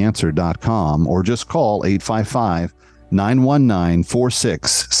am970theanswer.com or just call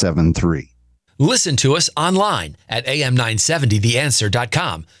 855-919-4673. Listen to us online at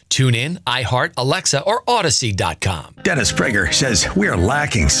am970theanswer.com. Tune in, iHeart, Alexa, or Odyssey.com. Dennis Prager says we're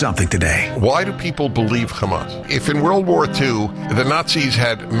lacking something today. Why do people believe Hamas? If in World War II, the Nazis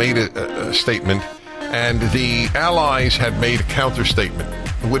had made a statement and the Allies had made a counter statement,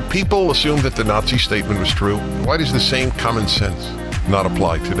 would people assume that the Nazi statement was true? Why does the same common sense? not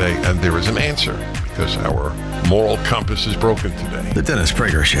apply today? And there is an answer, because our moral compass is broken today. The Dennis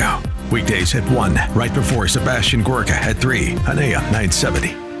Prager Show. Weekdays at 1, right before Sebastian Gorka at 3 on AM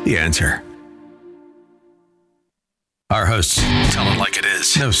 970. The Answer. Our hosts tell it like it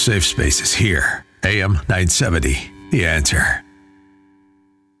is. No safe spaces here. AM 970. The Answer.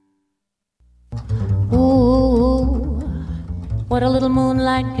 Ooh, what a little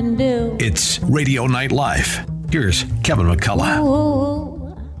moonlight can do. It's Radio Night Live. Here's Kevin McCullough.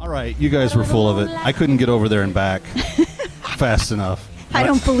 All right, you guys were full of it. I couldn't get over there and back fast enough. I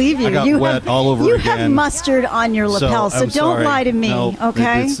don't believe you. I got you wet all over you again. You have mustard on your lapel, so don't sorry. lie to me, no,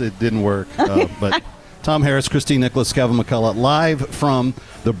 okay? It didn't work. But Tom Harris, Cristyne Nicholas, Kevin McCullough, live from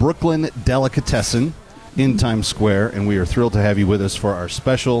the Brooklyn Delicatessen in Times Square, and we are thrilled to have you with us for our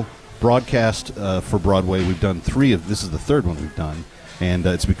special broadcast for Broadway. We've done 3 of this is the 3rd one we've done, and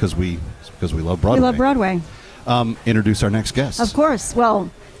it's because we love Broadway. We love Broadway. Introduce our next guest. Of course.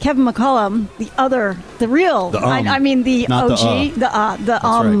 Well, Kevin McCullough, the real, I mean the not OG,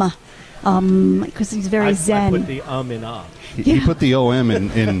 because he's very zen. I put the in He put the OM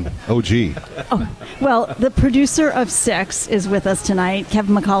in OG. Well, the producer of Six is with us tonight,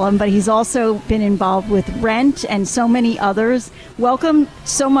 Kevin McCullough, but he's also been involved with Rent and so many others. Welcome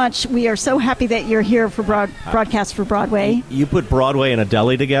so much. We are so happy that you're here for broadcast for Broadway. You put Broadway and a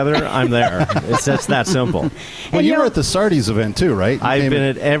deli together, I'm there. It's just that simple. Well, you were at the Sardi's event too, right? I've been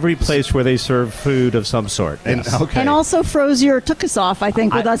at every place where they serve food of some sort. Yes. And also froze your Took-Us off, I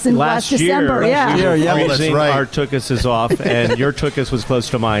think, with us in last December. Freezing our Took-Us is off, and your Took-Us was close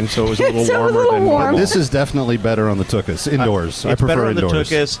to mine, so it was a little warmer than normal. This is definitely better on the Took-Us, indoors. I It's prefer better on indoors.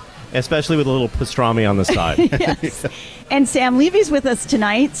 the Took-Us, especially with a little pastrami on the side. Yes. And Sam Levy's with us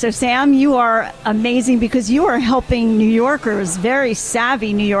tonight. So, Sam, you are amazing because you are helping New Yorkers, very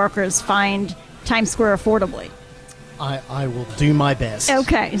savvy New Yorkers, find Times Square affordably. I will do my best.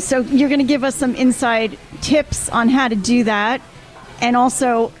 Okay, so you're going to give us some inside tips on how to do that. And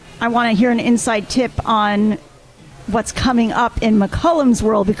also, I want to hear an inside tip on what's coming up in McCullum's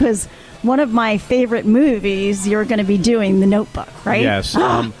world, because one of my favorite movies you're going to be doing, The Notebook, right? Yes.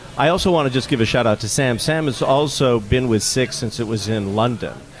 I also want to just give a shout out to Sam. Sam has also been with Six since it was in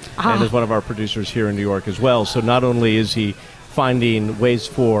London, and is one of our producers here in New York as well. So not only is he finding ways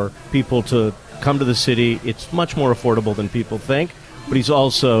for people to come to the city, it's much more affordable than people think, but he's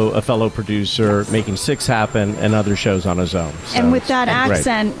also a fellow producer making Six happen and other shows on his own. So and with that great.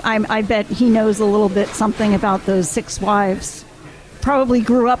 accent, I bet he knows a little bit something about those 6 wives. Probably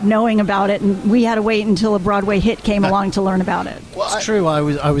grew up knowing about it, and we had to wait until a Broadway hit came along to learn about it. Well, it's true.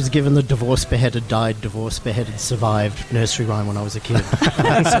 I was given the divorce beheaded, died, divorce beheaded, survived nursery rhyme when I was a kid, so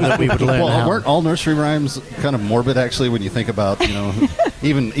that we would learn. Well, weren't all nursery rhymes kind of morbid, actually, when you think about,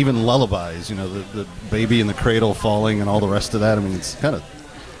 even lullabies, the baby in the cradle falling and all the rest of that. I mean, it's kind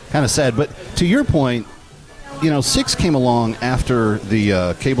of sad. But to your point, Six came along after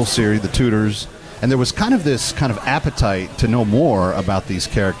the cable series, The Tudors. And there was this appetite to know more about these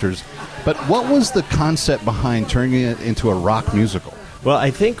characters. But what was the concept behind turning it into a rock musical? Well,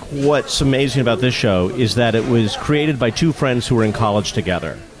 I think what's amazing about this show is that it was created by 2 friends who were in college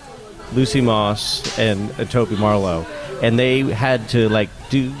together, Lucy Moss and Toby Marlowe. And they had to,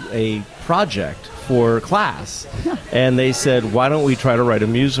 do a project for class. And they said, why don't we try to write a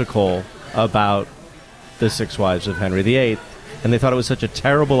musical about the 6 wives of Henry VIII? And they thought it was such a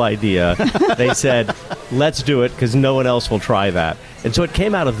terrible idea. They said, let's do it because no one else will try that. And so it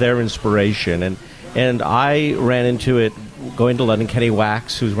came out of their inspiration. And I ran into it going to London. Kenny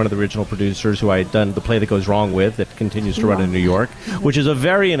Wax, who's one of the original producers, who I had done The Play That Goes Wrong with, that continues to run in New York, which is a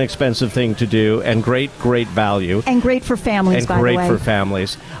very inexpensive thing to do and great value. And great for families, by the way. And great for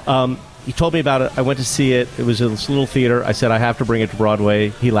families. He told me about it. I went to see it. It was in this little theater. I said, I have to bring it to Broadway.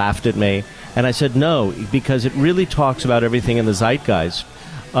 He laughed at me. And I said, no, because it really talks about everything in the zeitgeist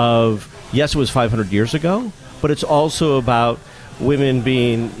of, yes, it was 500 years ago, but it's also about women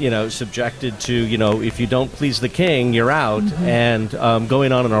being, subjected to, if you don't please the king, you're out. Mm-hmm. And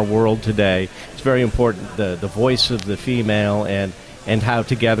going on in our world today, it's very important, the voice of the female and how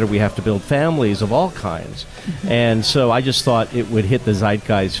together we have to build families of all kinds. Mm-hmm. And so I just thought it would hit the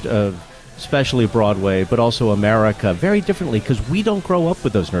zeitgeist of especially Broadway, but also America, very differently, because we don't grow up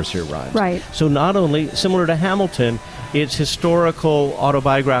with those nursery rhymes. Right. So not only, similar to Hamilton, it's historical,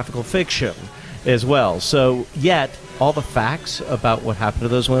 autobiographical fiction as well. So yet, all the facts about what happened to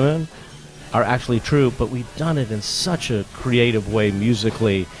those women are actually true, but we've done it in such a creative way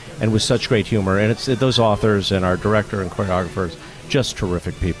musically and with such great humor. And it's those authors and our director and choreographers, just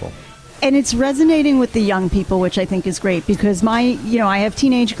terrific people. And it's resonating with the young people, which I think is great, because I have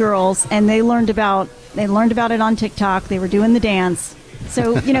teenage girls, and they learned about They learned about it on TikTok. They were doing the dance.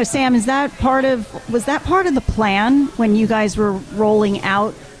 So, Sam, was that part of the plan when you guys were rolling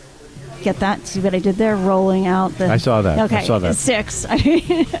out? Get that? See what I did there? Rolling out the. I saw that. Okay, I saw that. 6.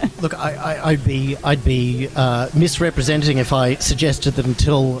 Look, I'd be misrepresenting if I suggested that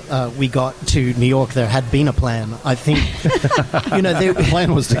until we got to New York there had been a plan. I think the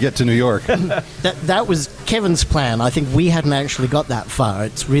plan was to get to New York. That was Kevin's plan. I think we hadn't actually got that far.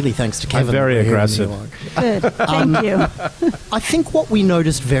 It's really thanks to Kevin. I'm very aggressive. Good. Thank you. I think what we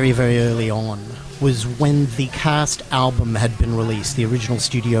noticed very, very early on was when the cast album had been released, the original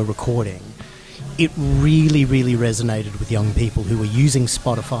studio recording, it really, really resonated with young people who were using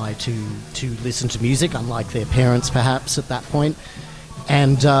Spotify to listen to music, unlike their parents perhaps at that point,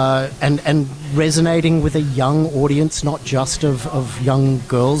 and resonating with a young audience, not just of young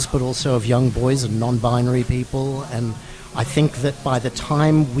girls, but also of young boys and non-binary people. And I think that by the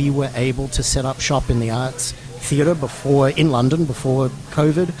time we were able to set up shop in the Arts Theatre in London before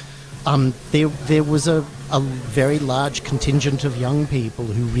COVID, there was a very large contingent of young people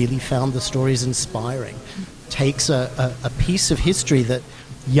who really found the stories inspiring. Takes a piece of history that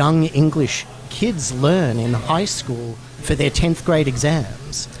young English kids learn in high school for their 10th grade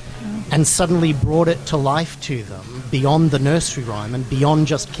exams and suddenly brought it to life to them beyond the nursery rhyme and beyond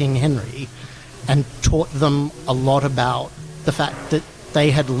just King Henry, and taught them a lot about the fact that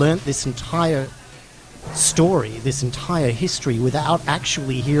they had learnt this entire story, this entire history, without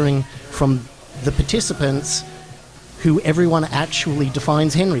actually hearing from the participants who everyone actually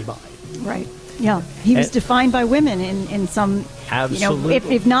defines Henry by. Right. Yeah. He was defined by women in some...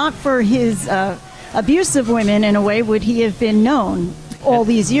 Absolutely. If not for his abuse of women, in a way, would he have been known all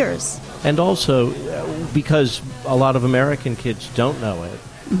these years? And also, because a lot of American kids don't know it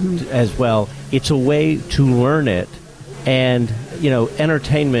as well, it's a way to learn it. And,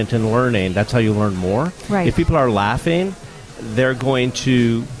 entertainment and learning, that's how you learn more. Right. If people are laughing, they're going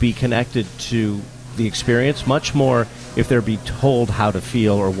to be connected to the experience much more if they're be told how to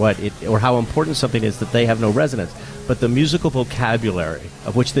feel or how important something is that they have no resonance. But the musical vocabulary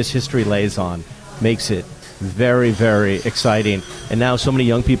of which this history lays on makes it very, very exciting. And now so many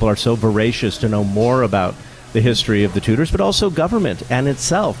young people are so voracious to know more about the history of the Tudors, but also government and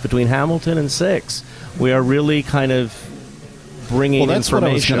itself. Between Hamilton and Six, we are really kind of bringing that's information. What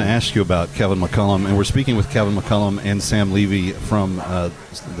I was going to ask you about, Kevin McCullum, and we're speaking with Kevin McCullum and Sam Levy from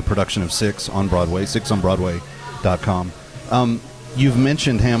the production of Six on Broadway, sixonbroadway.com. You've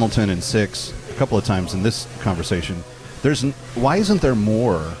mentioned Hamilton and Six a couple of times in this conversation. Why isn't there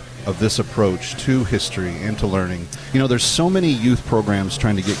more of this approach to history and to learning? There's so many youth programs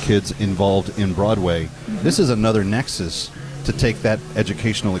trying to get kids involved in Broadway. This is another nexus to take that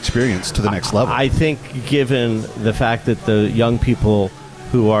educational experience to the next level. I think given the fact that the young people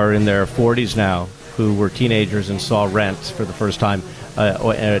who are in their 40s now, who were teenagers and saw Rent for the first time,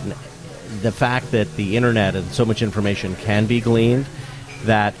 and the fact that the internet and so much information can be gleaned,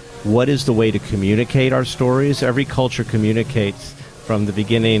 that what is the way to communicate our stories? Every culture communicates from the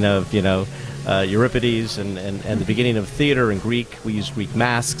beginning of, Euripides and the beginning of theater and Greek. We use Greek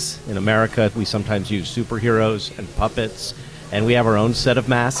masks. In America, we sometimes use superheroes and puppets. And we have our own set of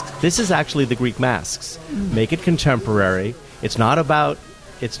masks. This is actually the Greek masks. Make it contemporary. It's not about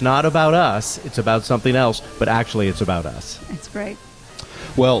us. It's about something else. But actually, it's about us. That's great.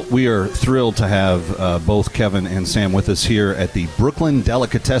 Well, we are thrilled to have both Kevin and Sam with us here at the Brooklyn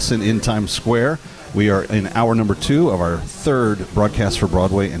Delicatessen in Times Square. We are in hour number 2 of our third broadcast for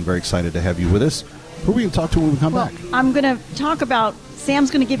Broadway, and very excited to have you with us. Who are we going to talk to when we come back? I'm going to talk about,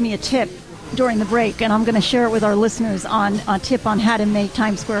 Sam's going to give me a tip during the break, and I'm going to share it with our listeners on a tip on how to make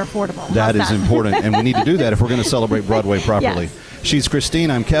Times Square affordable. That is important, and we need to do that if we're going to celebrate Broadway properly. Yes. She's Cristyne,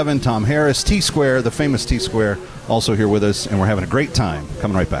 I'm Kevin, Tom Harris, T-Square, the famous T-Square, also here with us, and we're having a great time.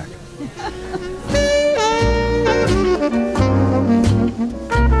 Coming right back.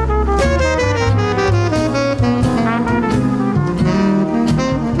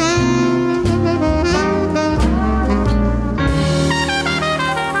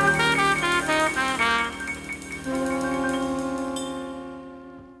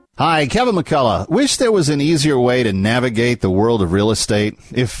 Hi, Kevin McCullough. Wish there was an easier way to navigate the world of real estate.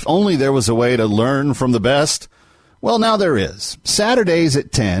 If only there was a way to learn from the best. Well, now there is. Saturdays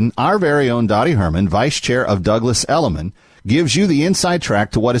at 10, our very own Dottie Herman, Vice Chair of Douglas Elliman, gives you the inside track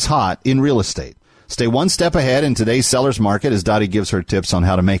to what is hot in real estate. Stay one step ahead in today's seller's market as Dottie gives her tips on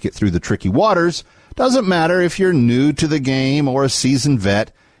how to make it through the tricky waters. Doesn't matter if you're new to the game or a seasoned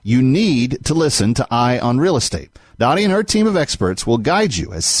vet, you need to listen to Eye on Real Estate. Dottie and her team of experts will guide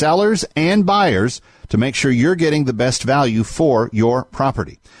you as sellers and buyers to make sure you're getting the best value for your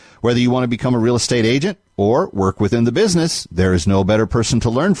property. Whether you want to become a real estate agent or work within the business, there is no better person to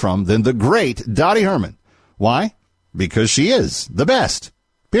learn from than the great Dottie Herman. Why? Because she is the best.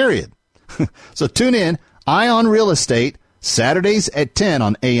 Period. So tune in, Eye on Real Estate, Saturdays at 10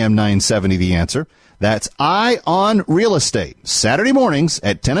 on AM 970 The Answer. That's Eye on Real Estate, Saturday mornings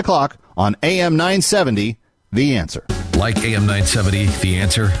at 10 o'clock on AM 970 The Answer. Like AM 970 The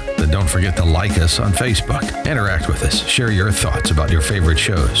Answer? Then don't forget to like us on Facebook. Interact with us. Share your thoughts about your favorite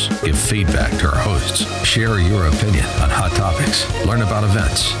shows. Give feedback to our hosts. Share your opinion on hot topics. Learn about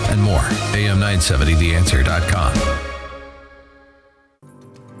events and more. AM970theanswer.com.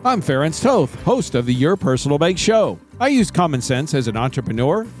 I'm Ferenc Toth, host of the Your Personal Bank Show. I use common sense as an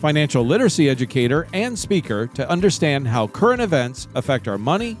entrepreneur, financial literacy educator, and speaker to understand how current events affect our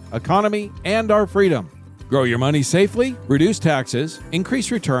money, economy, and our freedom. Grow your money safely, reduce taxes, increase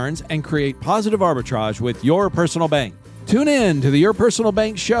returns, and create positive arbitrage with Your Personal Bank. Tune in to the Your Personal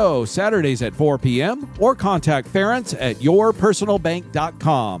Bank Show Saturdays at 4 p.m. or contact Ferenc at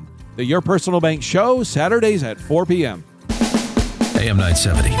yourpersonalbank.com. The Your Personal Bank Show Saturdays at 4 p.m. AM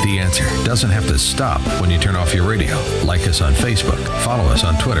 970, The Answer, doesn't have to stop when you turn off your radio. Like us on Facebook, follow us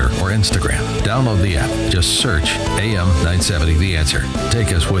on Twitter or Instagram. Download the app. Just search AM 970, The Answer.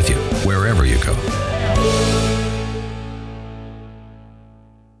 Take us with you wherever you go.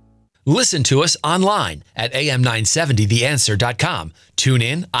 Listen to us online at am970theanswer.com. Tune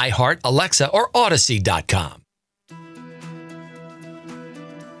in, iHeart, Alexa, or Odyssey.com.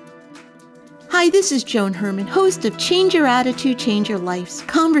 Hi, this is Joan Herman, host of Change Your Attitude, Change Your Life's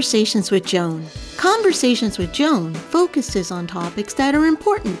Conversations with Joan. Conversations with Joan focuses on topics that are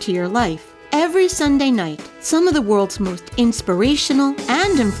important to your life. Every Sunday night, some of the world's most inspirational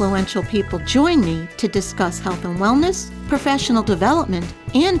and influential people join me to discuss health and wellness, professional development,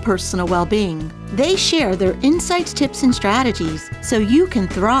 and personal well-being. They share their insights, tips, and strategies so you can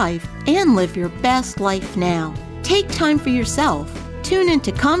thrive and live your best life now. Take time for yourself. Tune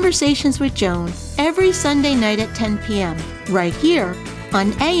into Conversations with Joan every Sunday night at 10 p.m. right here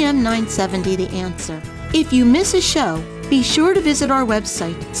on AM 970 The Answer. If you miss a show, be sure to visit our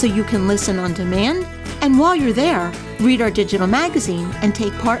website so you can listen on demand. And while you're there, read our digital magazine and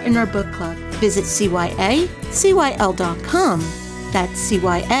take part in our book club. Visit CYACYL.com. That's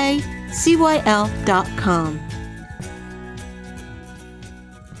CYACYL.com.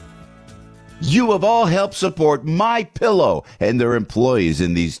 You have all helped support MyPillow and their employees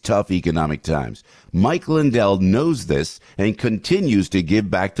in these tough economic times. Mike Lindell knows this and continues to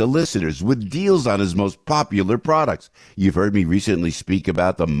give back to listeners with deals on his most popular products. You've heard me recently speak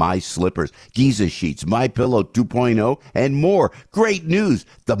about the My Slippers, Giza Sheets, MyPillow 2.0, and more. Great news!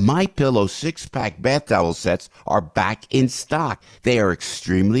 The MyPillow 6-pack bath towel sets are back in stock. They are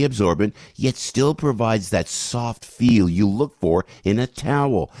extremely absorbent, yet still provides that soft feel you look for in a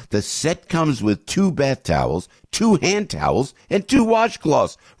towel. The set comes with 2 bath towels, 2 hand towels, and 2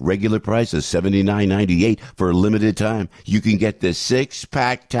 washcloths. Regular price is $79.98 for a limited time. You can get this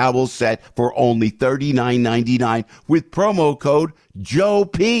 6-pack towel set for only $39.99 with promo code Joe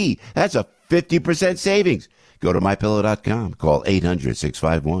P. That's a 50% savings. Go to MyPillow.com. Call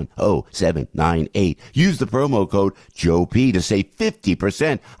 800-651-0798. Use the promo code Joe P to save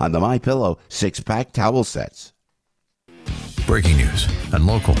 50% on the MyPillow 6-pack towel sets. Breaking news and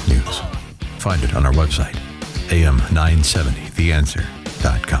local news. Find it on our website,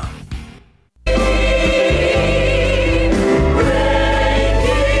 am970theanswer.com.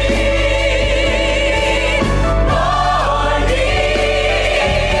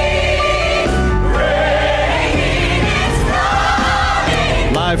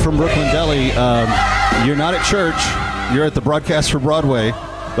 Live from Brooklyn Deli. You're not at church. You're at the broadcast for Broadway.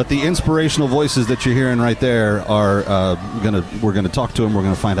 But the inspirational voices that you're hearing right there are we're gonna talk to them. We're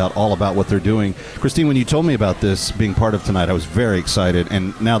gonna find out all about what they're doing. Cristyne, when you told me about this being part of tonight, I was very excited.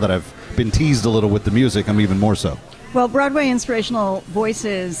 And now that I've been teased a little with the music, I'm even more so. Well, Broadway Inspirational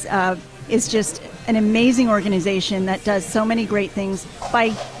Voices is just an amazing organization that does so many great things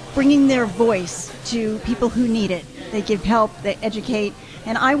by bringing their voice to people who need it. They give help, they educate.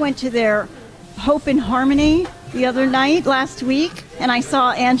 And I went to their Hope and Harmony the other night, last week, and I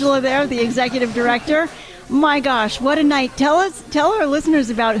saw Angela there, the executive director. My gosh, what a night. Tell our listeners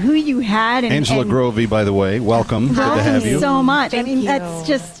about who you had. Angela Grovey, by the way. Welcome. Good to have you. So much. I mean, that's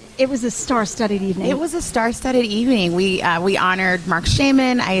just It was a star-studded evening. It was a star-studded evening. We honored Mark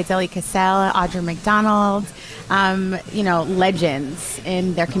Shaman, Deli Cassell, Audra McDonald, legends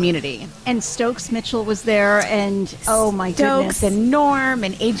in their community. And Stokes Mitchell was there, and oh my goodness, Stokes and Norm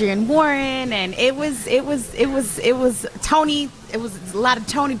and Adrian Warren, and it was Tony. It was a lot of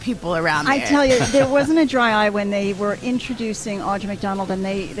Tony people around there. I tell you, there wasn't a dry eye when they were introducing Audra McDonald, and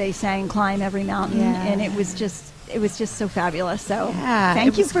they sang "Climb Every Mountain," and it was just so fabulous. So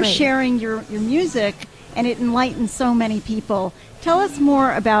thank you for sharing your music, and it enlightened so many people. Tell us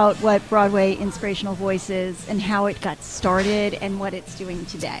more about what Broadway Inspirational Voices and how it got started and what it's doing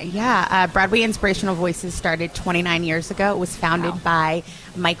today. Yeah, Broadway Inspirational Voices started 29 years ago. It was founded by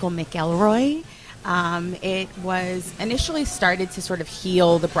Michael McElroy. It was initially started to sort of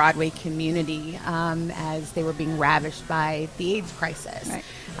heal the Broadway community as they were being ravished by the AIDS crisis. Right.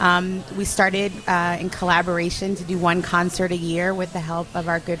 We started in collaboration to do one concert a year with the help of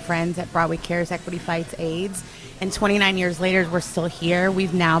our good friends at Broadway Cares Equity Fights AIDS. And 29 years later, we're still here.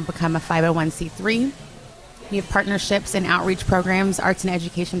 We've now become a 501c3. We have partnerships and outreach programs, arts and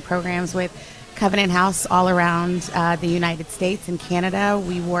education programs with Covenant House all around the United States and Canada.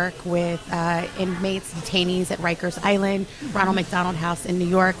 We work with inmates, detainees at Rikers Island, Ronald McDonald House in New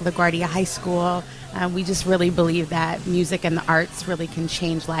York, LaGuardia High School. We just really believe that music and the arts really can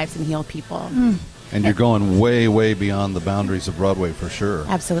change lives and heal people. And you're going way, way beyond the boundaries of Broadway for sure.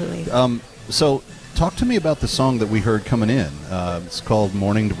 Absolutely. So talk to me about the song that we heard coming in. It's called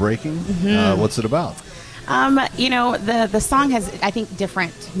Morning to Breaking. What's it about? The song has, I think,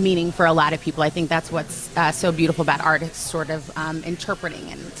 different meaning for a lot of people. I think that's what's so beautiful about artists sort of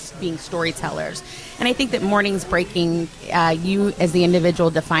interpreting and being storytellers. And I think that Morning's Breaking, you as the individual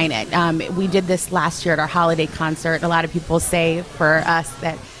define it. We did this last year at our holiday concert. A lot of people say for us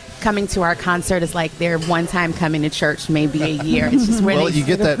that coming to our concert is like their one time coming to church, maybe a year. It's just where you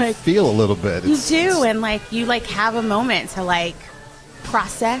get that feel a little bit. You do, and you have a moment to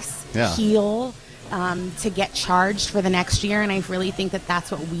process, heal, to get charged for the next year. And I really think that that's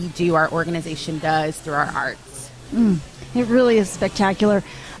what we do, our organization does, through our arts. It really is spectacular.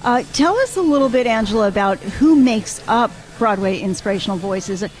 Tell us a little bit, Angela, about who makes up Broadway Inspirational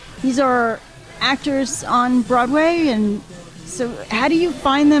Voices. These are actors on Broadway, and so how do you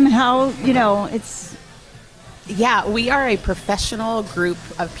find them? Yeah, we are a professional group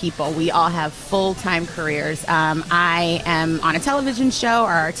of people. We all have full-time careers. I am on a television show.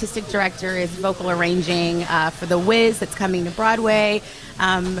 Our artistic director is vocal arranging for The Wiz that's coming to Broadway.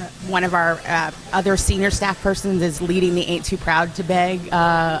 One of our other senior staff persons is leading the Ain't Too Proud to Beg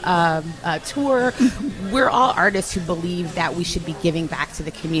tour. We're all artists who believe that we should be giving back to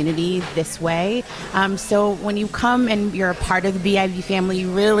the community this way. So when you come and you're a part of the BIV family,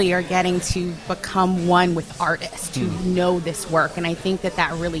 you really are getting to become one with artists who know this work. And I think that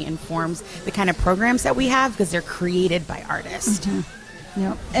that really informs the kind of programs that we have because they're created by artists.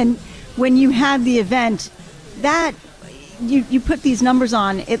 Yeah. And when you had the event, that you put these numbers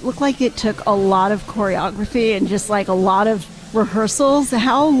on, it looked like it took a lot of choreography and just a lot of rehearsals.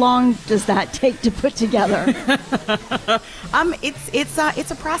 How long does that take to put together? It's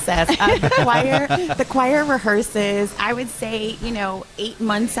a process. The choir rehearses, I would say, 8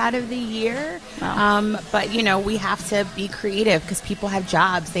 months out of the year. Wow. But we have to be creative because people have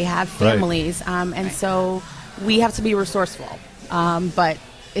jobs, they have families, so we have to be resourceful. But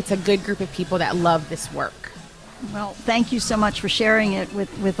it's a good group of people that love this work. Well, thank you so much for sharing it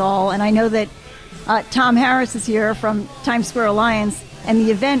with all. And I know that Tom Harris is here from Times Square Alliance, and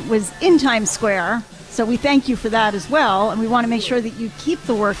the event was in Times Square. So we thank you for that as well. And we want to make sure that you keep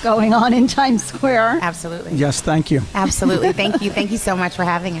the work going on in Times Square. Absolutely. Yes, thank you. Absolutely. Thank you. Thank you so much for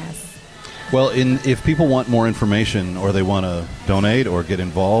having us. Well, if people want more information or they want to donate or get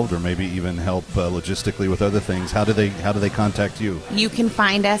involved or maybe even help logistically with other things, how do they contact you? You can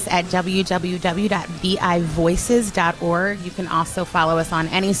find us at www.bivoices.org. You can also follow us on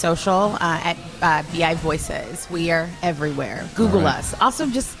any social at BI Voices. We are everywhere. Google us. Also,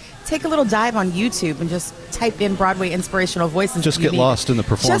 just take a little dive on YouTube and just type in Broadway Inspirational Voices. Just get lost in the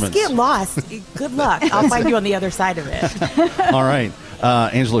performance. Just get lost. Good luck. I'll find you on the other side of it. All right.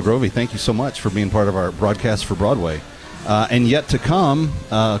 Angela Grovey, thank you so much for being part of our broadcast for Broadway. And yet to come,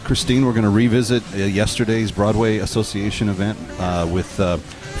 Cristyne, we're going to revisit yesterday's Broadway Association event with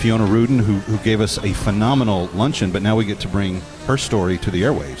Fiona Rudin, who gave us a phenomenal luncheon, but now we get to bring her story to the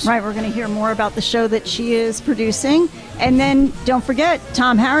airwaves. Right, we're going to hear more about the show that she is producing. And then, don't forget,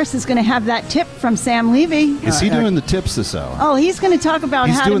 Tom Harris is going to have that tip from Sam Levy. Is he doing the tips this hour? Oh, he's going to talk about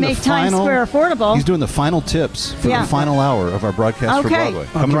how to make Times Square affordable. He's doing the final tips for the final hour of our broadcast for Broadway.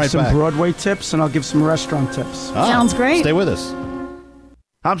 I'll give some Broadway tips, and I'll give some restaurant tips. Sounds great. Stay with us.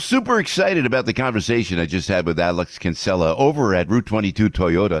 I'm super excited about the conversation I just had with Alex Kinsella over at Route 22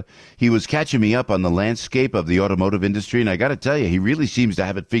 Toyota. He was catching me up on the landscape of the automotive industry, and I got to tell you, he really seems to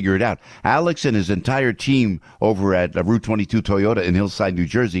have it figured out. Alex and his entire team over at Route 22 Toyota in Hillside, New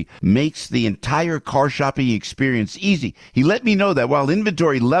Jersey, makes the entire car shopping experience easy. He let me know that while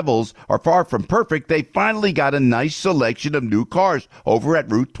inventory levels are far from perfect, they finally got a nice selection of new cars over at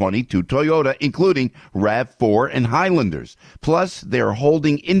Route 22 Toyota, including RAV4 and Highlanders. Plus, they're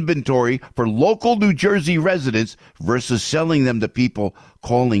holding inventory for local New Jersey residents versus selling them to people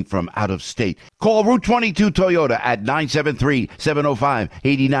calling from out of state. Call Route 22 Toyota at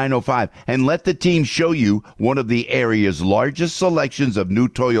 973-705-8905 and let the team show you one of the area's largest selections of new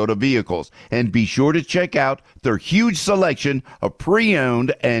Toyota vehicles. And be sure to check out their huge selection of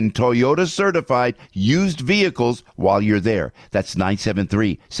pre-owned and Toyota certified used vehicles while you're there. That's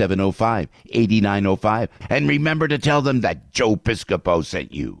 973-705-8905. And remember to tell them that Joe Piscopo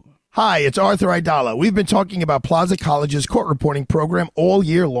sent you. Hi, it's Arthur Aidala. We've been talking about Plaza College's court reporting program all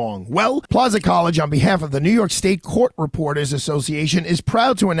year long. Well, Plaza College, on behalf of the New York State Court Reporters Association, is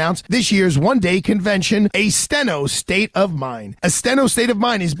proud to announce this year's one-day convention, A Steno State of Mind. A Steno State of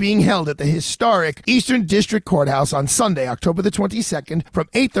Mind is being held at the historic Eastern District Courthouse on Sunday, October the 22nd, from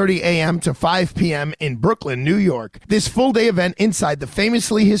 8:30 a.m. to 5 p.m. in Brooklyn, New York. This full-day event inside the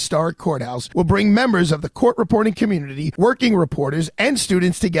famously historic courthouse will bring members of the court reporting community, working reporters, and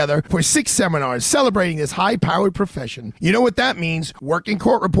students together for 6 seminars celebrating this high-powered profession. You know what that means? Working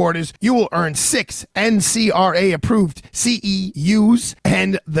court reporters, you will earn 6 NCRA-approved CEUs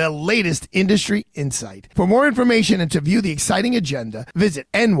and the latest industry insight. For more information and to view the exciting agenda, visit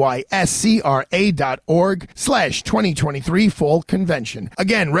nyscra.org/2023 Fall Convention.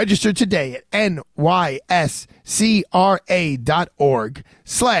 Again, register today at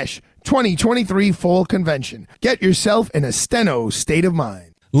nyscra.org/2023 Fall Convention. Get yourself in a Steno state of mind.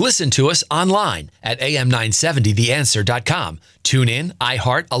 Listen to us online at am970theanswer.com. Tune in,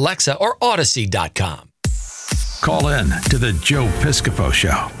 iHeart, Alexa, or Odyssey.com. Call in to the Joe Piscopo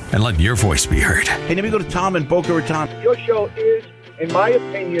Show and let your voice be heard. Hey, let me go to Tom in Boca Raton. Your show is, in my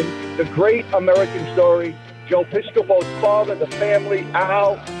opinion, the great American story. Joe Piscopo's father, the family,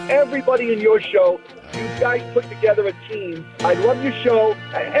 Al, everybody in your show. You guys put together a team. I love your show.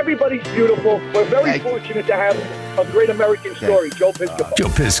 Everybody's beautiful. We're very fortunate to have a great American story. Joe Piscopo. Joe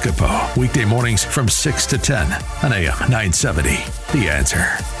Piscopo, weekday mornings from 6 to 10 on AM 970. The Answer.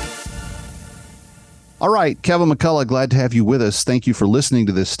 All right, Kevin McCullough, glad to have you with us. Thank you for listening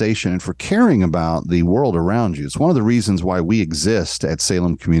to this station and for caring about the world around you. It's one of the reasons why we exist at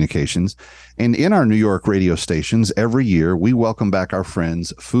Salem Communications. And in our New York radio stations, every year, we welcome back our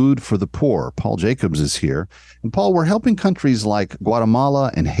friends, Food for the Poor. Paul Jacobs is here. And Paul, we're helping countries like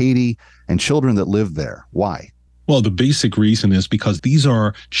Guatemala and Haiti and children that live there. Why? Well, the basic reason is because these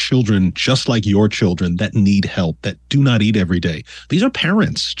are children just like your children that need help, that do not eat every day. These are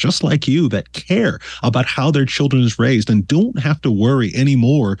parents just like you that care about how their children is raised and don't have to worry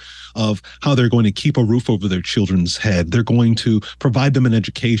anymore of how they're going to keep a roof over their children's head. They're going to provide them an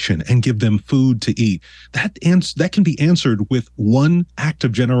education and give them food to eat. That can be answered with one act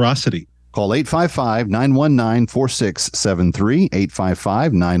of generosity. Call 855-919-4673,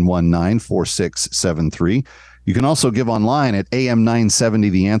 855-919-4673. You can also give online at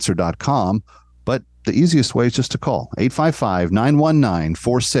am970theanswer.com, but the easiest way is just to call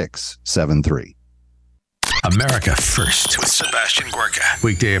 855-919-4673. America First with Sebastian Gorka.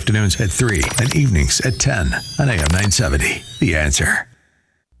 Weekday afternoons at 3 and evenings at 10 on AM 970. The Answer.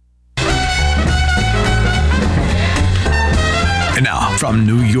 And now, from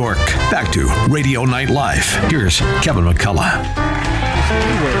New York, back to Radio Night Live. Here's Kevin McCullough.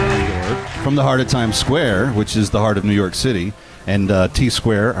 From the heart of Times Square, which is the heart of New York City, and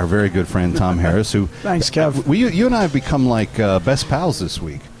T-Square, our very good friend Tom Harris, who... Thanks, Kev. You and I have become like best pals this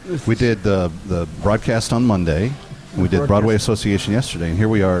week. We did the broadcast on Monday, and we did Broadway Association yesterday, and here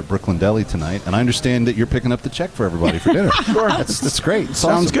we are at Brooklyn Deli tonight, and I understand that you're picking up the check for everybody for dinner. Sure. That's great.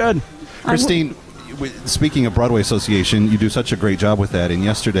 Sounds good. Cristyne, speaking of Broadway Association, you do such a great job with that, and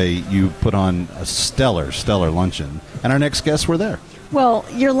yesterday you put on a stellar luncheon, and our next guests were there. Well,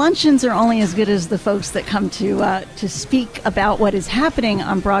 your luncheons are only as good as the folks that come to speak about what is happening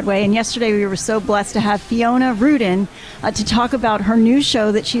on Broadway. And yesterday we were so blessed to have Fiona Rudin to talk about her new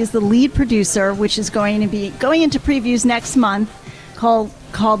show that she is the lead producer, which is going to be going into previews next month, called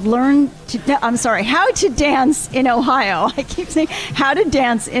How to Dance in Ohio. I keep saying How to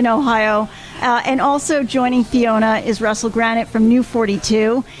Dance in Ohio. And also joining Fiona is Russell Granite from New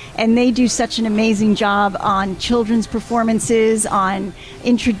 42, and they do such an amazing job on children's performances, on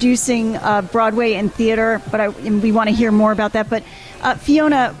introducing Broadway and theater, and we want to hear more about that. But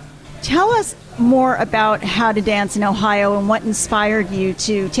Fiona, tell us more about How to Dance in Ohio and what inspired you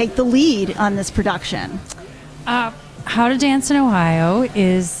to take the lead on this production. How to Dance in Ohio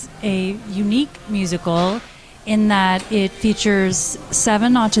is a unique musical in that it features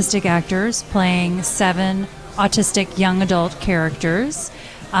 7 autistic actors playing 7 autistic young adult characters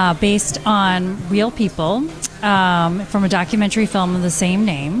based on real people from a documentary film of the same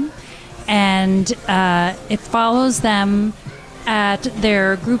name. And it follows them at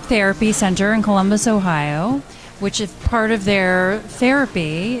their group therapy center in Columbus, Ohio, which is part of their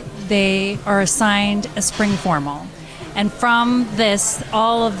therapy. They are assigned a spring formal. And from this,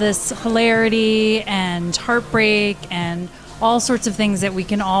 all of this hilarity and heartbreak and all sorts of things that we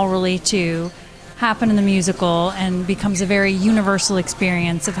can all relate to happen in the musical, and becomes a very universal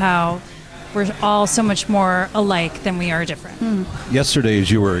experience of how we're all so much more alike than we are different. Yesterday, as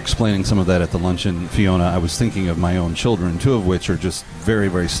you were explaining some of that at the luncheon, Fiona, I was thinking of my own children, 2 of which are just very,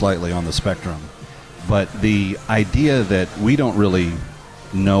 very slightly on the spectrum. But the idea that we don't really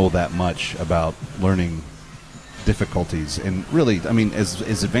know that much about learning difficulties, and really, I mean, as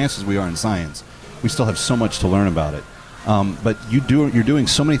advanced as we are in science, we still have so much to learn about it. But you're doing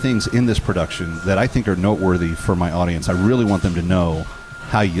so many things in this production that I think are noteworthy for my audience. I really want them to know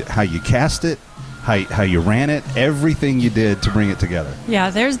how you cast it, how you ran it, everything you did to bring it together. Yeah,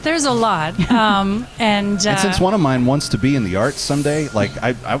 there's a lot. And since one of mine wants to be in the arts someday, like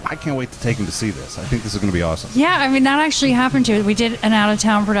I can't wait to take him to see this. I think this is going to be awesome. Yeah, I mean, that actually happened to it. We did an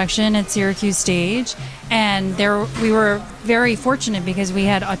out-of-town production at Syracuse Stage, and we were very fortunate because we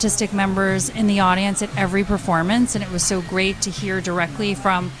had autistic members in the audience at every performance, and it was so great to hear directly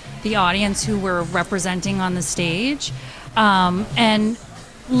from the audience who were representing on the stage. And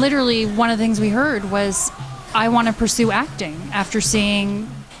literally one of the things we heard was, I want to pursue acting after seeing,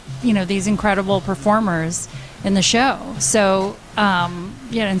 these incredible performers in the show. So,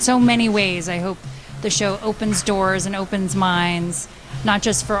 in so many ways, I hope the show opens doors and opens minds, not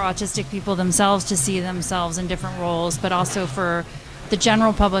just for autistic people themselves to see themselves in different roles, but also for the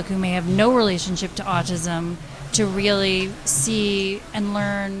general public who may have no relationship to autism to really see and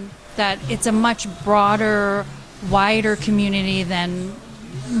learn that it's a much broader, wider community than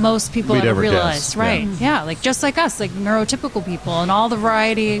most people We'd ever ever realize. guess, Right. Yeah, like just like us, like neurotypical people, and all the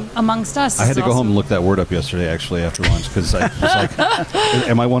variety amongst us. I had is to go also- home and look that word up yesterday, actually, after lunch, because I was like,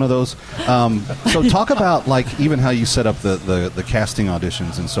 am I one of those? So talk about, like, even how you set up the casting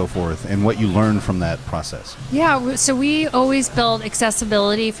auditions and so forth, and what you learned from that process. Yeah, so we always build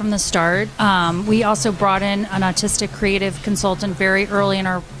accessibility from the start. We also brought in an autistic creative consultant very early in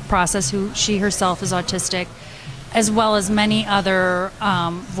our process, she herself is autistic, as well as many other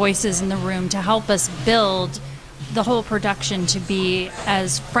voices in the room to help us build the whole production to be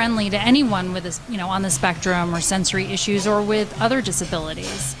as friendly to anyone with on the spectrum or sensory issues or with other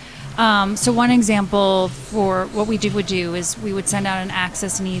disabilities. So one example for what we would do is we would send out an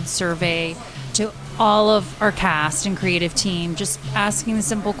access needs survey to all of our cast and creative team, just asking the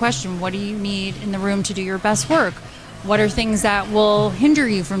simple question, what do you need in the room to do your best work? What are things that will hinder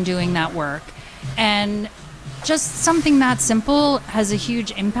you from doing that work? And just something that simple has a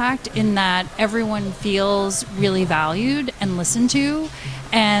huge impact in that everyone feels really valued and listened to,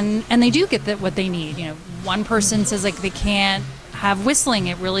 and they do get what they need. One person says like they can't have whistling,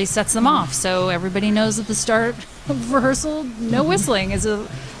 it really sets them off. So everybody knows at the start of rehearsal, no whistling is a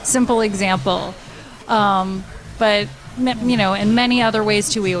simple example. But in many other ways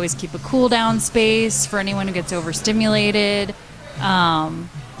too, we always keep a cool down space for anyone who gets overstimulated.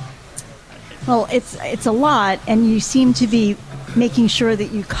 Well, it's a lot, and you seem to be making sure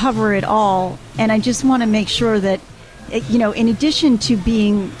that you cover it all. And I just want to make sure that, in addition to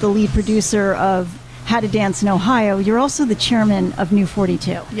being the lead producer of How to Dance in Ohio, you're also the chairman of New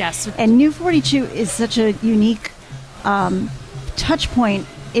 42. Yes. And New 42 is such a unique touch point.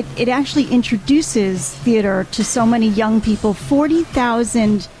 It actually introduces theater to so many young people.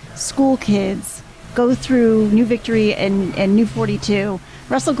 40,000 school kids go through New Victory and New 42.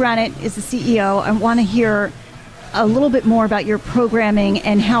 Russell Granite is the CEO. I want to hear a little bit more about your programming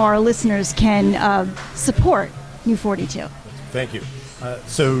and how our listeners can support New 42. Thank you.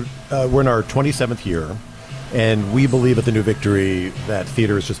 So we're in our 27th year, and we believe at the New Victory that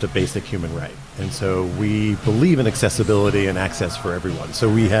theater is just a basic human right. And so we believe in accessibility and access for everyone.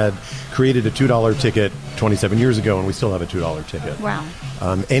 So we had created a $2 ticket 27 years ago, and we still have a $2 ticket. Wow.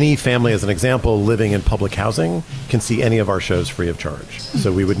 Any family, as an example, living in public housing can see any of our shows free of charge.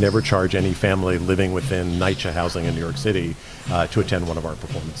 So we would never charge any family living within NYCHA housing in New York City to attend one of our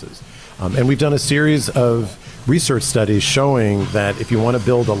performances. And we've done a series of research studies showing that if you want to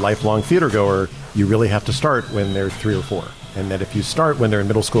build a lifelong theater goer, you really have to start when they're 3 or 4. And that if you start when they're in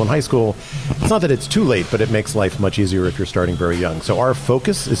middle school and high school, it's not that it's too late, but it makes life much easier if you're starting very young. So our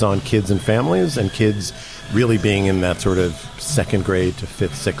focus is on kids and families, and kids really being in that sort of 2nd grade to 5th,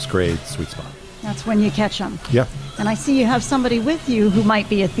 6th grade sweet spot. That's when you catch them. Yeah. And I see you have somebody with you who might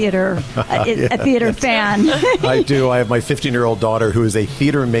be a theater fan. I do. I have my 15-year-old daughter who is a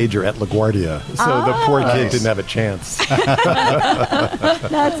theater major at LaGuardia. So the poor kid didn't have a chance.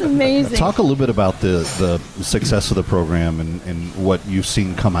 That's amazing. Talk a little bit about the success of the program and what you've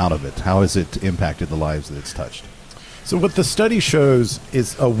seen come out of it. How has it impacted the lives that it's touched? So what the study shows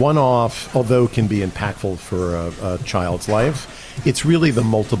is a one-off, although can be impactful for a child's life, it's really the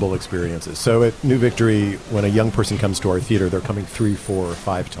multiple experiences. So at New Victory, when a young person comes to our theater, they're coming 3, 4, or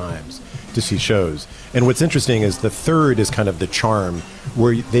 5 times to see shows. And what's interesting is the third is kind of the charm,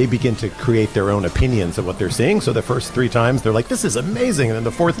 where they begin to create their own opinions of what they're seeing. So the first 3 times, they're like, this is amazing. And then the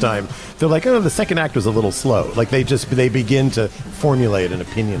 4th time, they're like, oh, the second act was a little slow. Like they begin to formulate an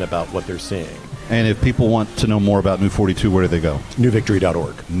opinion about what they're seeing. And if people want to know more about New 42, where do they go?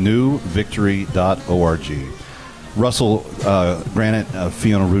 NewVictory.org. NewVictory.org. Russell Granite,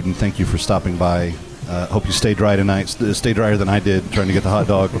 Fiona Rudin, thank you for stopping by. Hope you stay dry tonight. Stay drier than I did trying to get the hot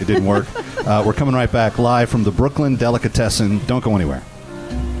dog. It didn't work. We're coming right back live from the Brooklyn Delicatessen. Don't go anywhere.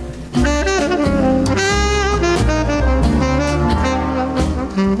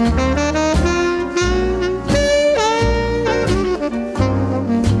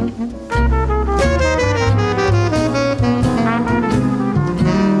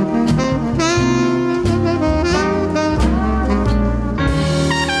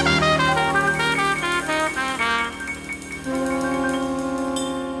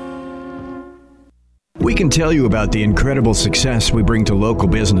 We can tell you about the incredible success we bring to local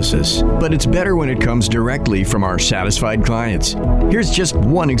businesses, but it's better when it comes directly from our satisfied clients. Here's just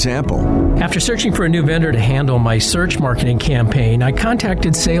one example. After searching for a new vendor to handle my search marketing campaign, I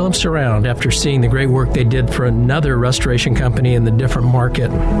contacted Salem Surround after seeing the great work they did for another restoration company in the different market.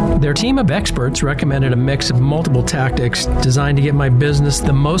 Their team of experts recommended a mix of multiple tactics designed to get my business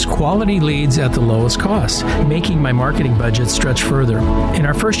the most quality leads at the lowest cost, making my marketing budget stretch further. In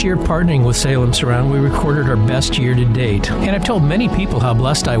our first year partnering with Salem Surround, we recorded our best year to date, and I've told many people how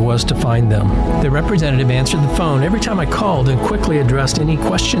blessed I was to find them. The representative answered the phone every time I called and quickly addressed any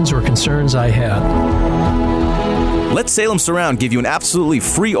questions or concerns I had. Let Salem Surround give you an absolutely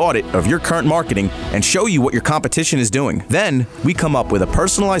free audit of your current marketing and show you what your competition is doing. Then, we come up with a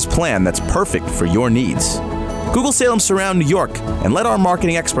personalized plan that's perfect for your needs. Google Salem Surround New York and let our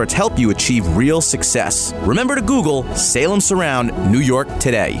marketing experts help you achieve real success. Remember to Google Salem Surround New York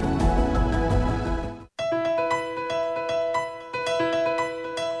today.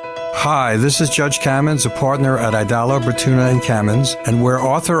 Hi, this is Judge Kamins, a partner at Idala, Bertuna & Kamins, and where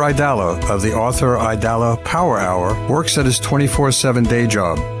Arthur Idala of the Arthur Idala Power Hour works at his 24/7 day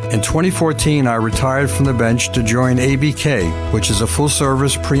job. In 2014, I retired from the bench to join ABK, which is a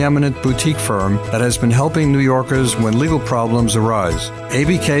full-service, preeminent boutique firm that has been helping New Yorkers when legal problems arise.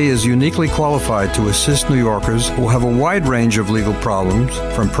 ABK is uniquely qualified to assist New Yorkers who have a wide range of legal problems,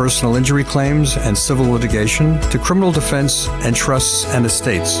 from personal injury claims and civil litigation to criminal defense and trusts and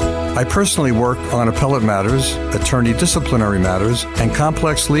estates. I personally work on appellate matters, attorney disciplinary matters, and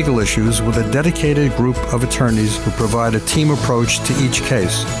complex legal issues with a dedicated group of attorneys who provide a team approach to each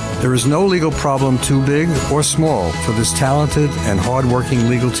case. There is no legal problem too big or small for this talented and hardworking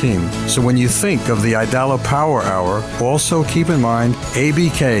legal team. So when you think of the Idala Power Hour, also keep in mind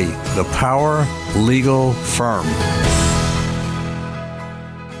ABK, the Power Legal Firm.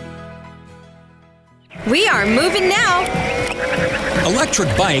 We are moving now.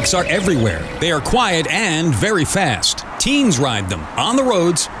 Electric bikes are everywhere. They are quiet and very fast. Teens ride them on the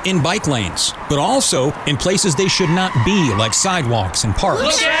roads, in bike lanes, but also in places they should not be, like sidewalks and parks.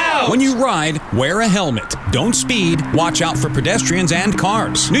 Look out! When you ride, wear a helmet. Don't speed. Watch out for pedestrians and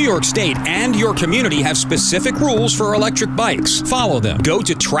cars. New York State and your community have specific rules for electric bikes. Follow them. Go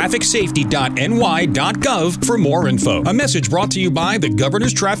to trafficsafety.ny.gov for more info. A message brought to you by the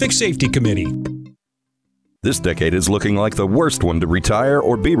Governor's Traffic Safety Committee. This decade is looking like the worst one to retire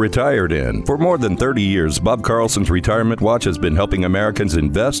or be retired in. For more than 30 years, Bob Carlson's Retirement Watch has been helping Americans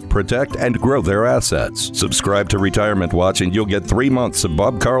invest, protect, and grow their assets. Subscribe to Retirement Watch and you'll get 3 months of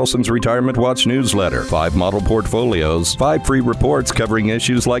Bob Carlson's Retirement Watch newsletter, 5 model portfolios, 5 free reports covering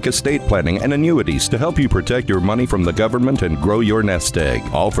issues like estate planning and annuities to help you protect your money from the government and grow your nest egg.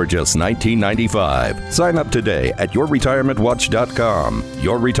 All for just $19.95. Sign up today at yourretirementwatch.com.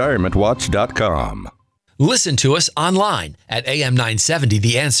 yourretirementwatch.com. Listen to us online at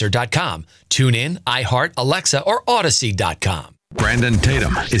am970theanswer.com. Tune in, iHeart, Alexa, or Odyssey.com. Brandon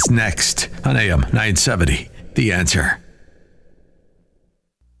Tatum is next on AM 970. The Answer.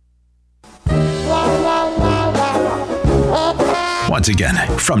 Once again,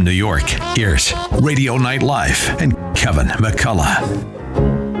 from New York, here's Radio Night Live and Kevin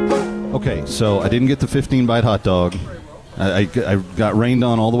McCullough. Okay, so I didn't get the 15-bite hot dog. I got rained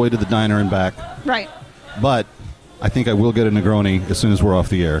on all the way to the diner and back. Right. But I think I will get a Negroni as soon as we're off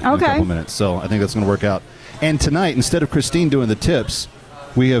the air in a couple minutes. So I think that's going to work out. And tonight, instead of Cristyne doing the tips,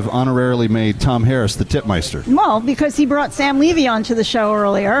 we have honorarily made Tom Harris the tipmeister. Well, because he brought Sam Levy onto the show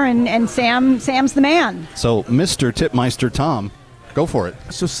earlier, and Sam's the man. So, Mr. Tipmeister Tom, go for it.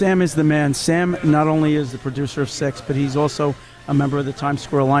 So Sam is the man. Sam not only is the producer of 6, but he's also a member of the Times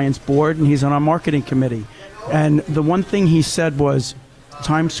Square Alliance board, and he's on our marketing committee. And the one thing he said was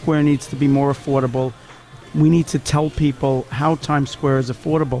Times Square needs to be more affordable. We need to tell people how Times Square is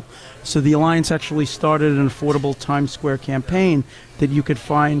affordable. So the Alliance actually started an affordable Times Square campaign that you could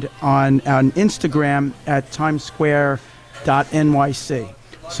find on Instagram at timessquare.nyc.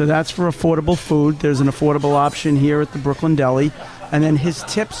 So that's for affordable food. There's an affordable option here at the Brooklyn Deli. And then his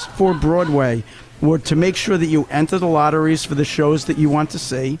tips for Broadway were to make sure that you enter the lotteries for the shows that you want to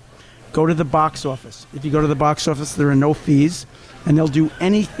see. Go to the box office. If you go to the box office, there are no fees, and they'll do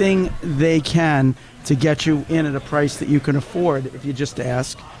anything they can to get you in at a price that you can afford if you just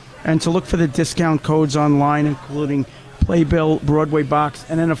ask. And to look for the discount codes online, including Playbill, Broadway Box,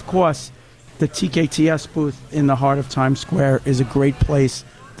 and then, of course, the TKTS booth in the heart of Times Square is a great place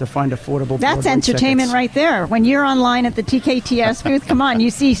to find affordable That's Broadway entertainment tickets. right there. When you're online at the TKTS booth, come on,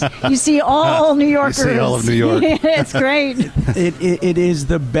 you see all New Yorkers. You see all of New York. It's great. It is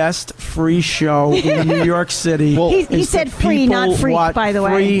the best free show in New York City. He said free, not freak, by the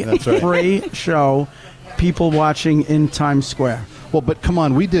way. That's right. Free show, people watching in Times Square. Well, but come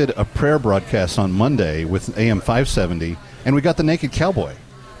on, we did a prayer broadcast on Monday with AM 570, and we got the Naked Cowboy.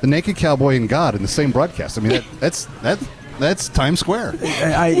 The Naked Cowboy and God in the same broadcast. I mean, that's Times Square.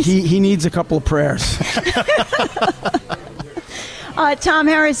 He needs a couple of prayers. Tom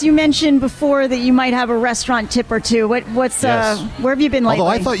Harris, you mentioned before that you might have a restaurant tip or two. What's Yes. where have you been lately?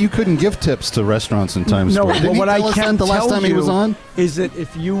 Although I thought you couldn't give tips to restaurants in Times No, Square. but Didn't what he I tell us can that the last tell time he was you on? is that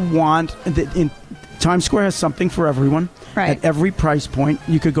if you want, Times Square has something for everyone. Right. At every price point,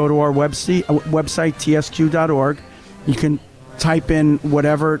 you could go to our website tsq.org. You can type in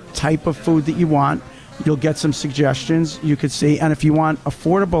whatever type of food that you want. You'll get some suggestions you could see. And if you want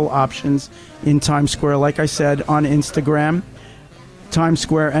affordable options in Times Square, like I said, on Instagram, Times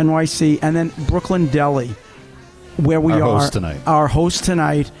Square NYC, and then Brooklyn Deli, where we Our are. host tonight. Our host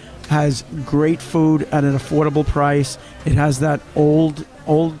tonight has great food at an affordable price. It has that old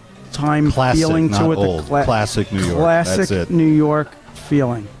time Classic, feeling to not it. old. Classic New York. Classic That's it. New York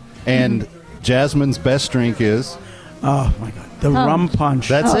feeling. And Jasmine's best drink is? Oh, my God. The rum punch.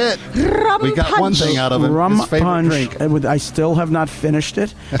 That's it. Rum We got punch. one thing out of it. Rum His favorite punch. drink. I still have not finished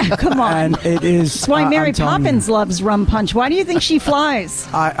it. Come on. And it is. That's why Mary I'm telling Poppins loves rum punch. Why do you think she flies?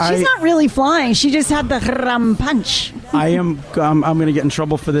 I- She's not really flying. She just had the rum punch. I'm going to get in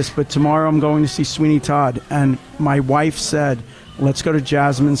trouble for this, but tomorrow I'm going to see Sweeney Todd, and my wife said, "Let's go to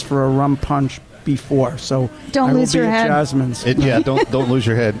Jasmine's for a rum punch before." So Don't I will lose be your at head. Jasmine's. Don't lose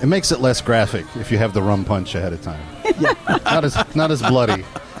your head. It makes it less graphic if you have the rum punch ahead of time. Not as bloody.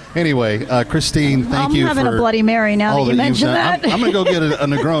 Anyway, Cristyne, thank you for I'm having a Bloody Mary now all that you you've mentioned done. that. I'm going to go get a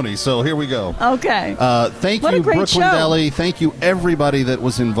Negroni. So here we go. Okay. Thank What a you, great Brooklyn show. Deli. Thank you, everybody that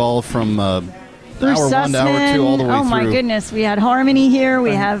was involved from Bruce hour 1 to hour 2 all the way oh through. my goodness, we had Harmony here.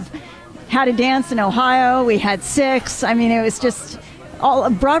 We have How to Dance in Ohio. We had 6. I mean, it was just all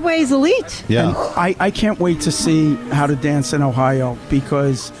Broadway's elite. Yeah. And I can't wait to see How to Dance in Ohio,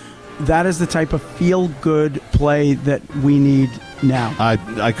 because that is the type of feel-good play that we need now.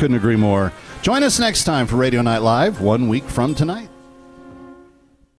 I couldn't agree more. Join us next time for Radio Night Live, 1 week from tonight.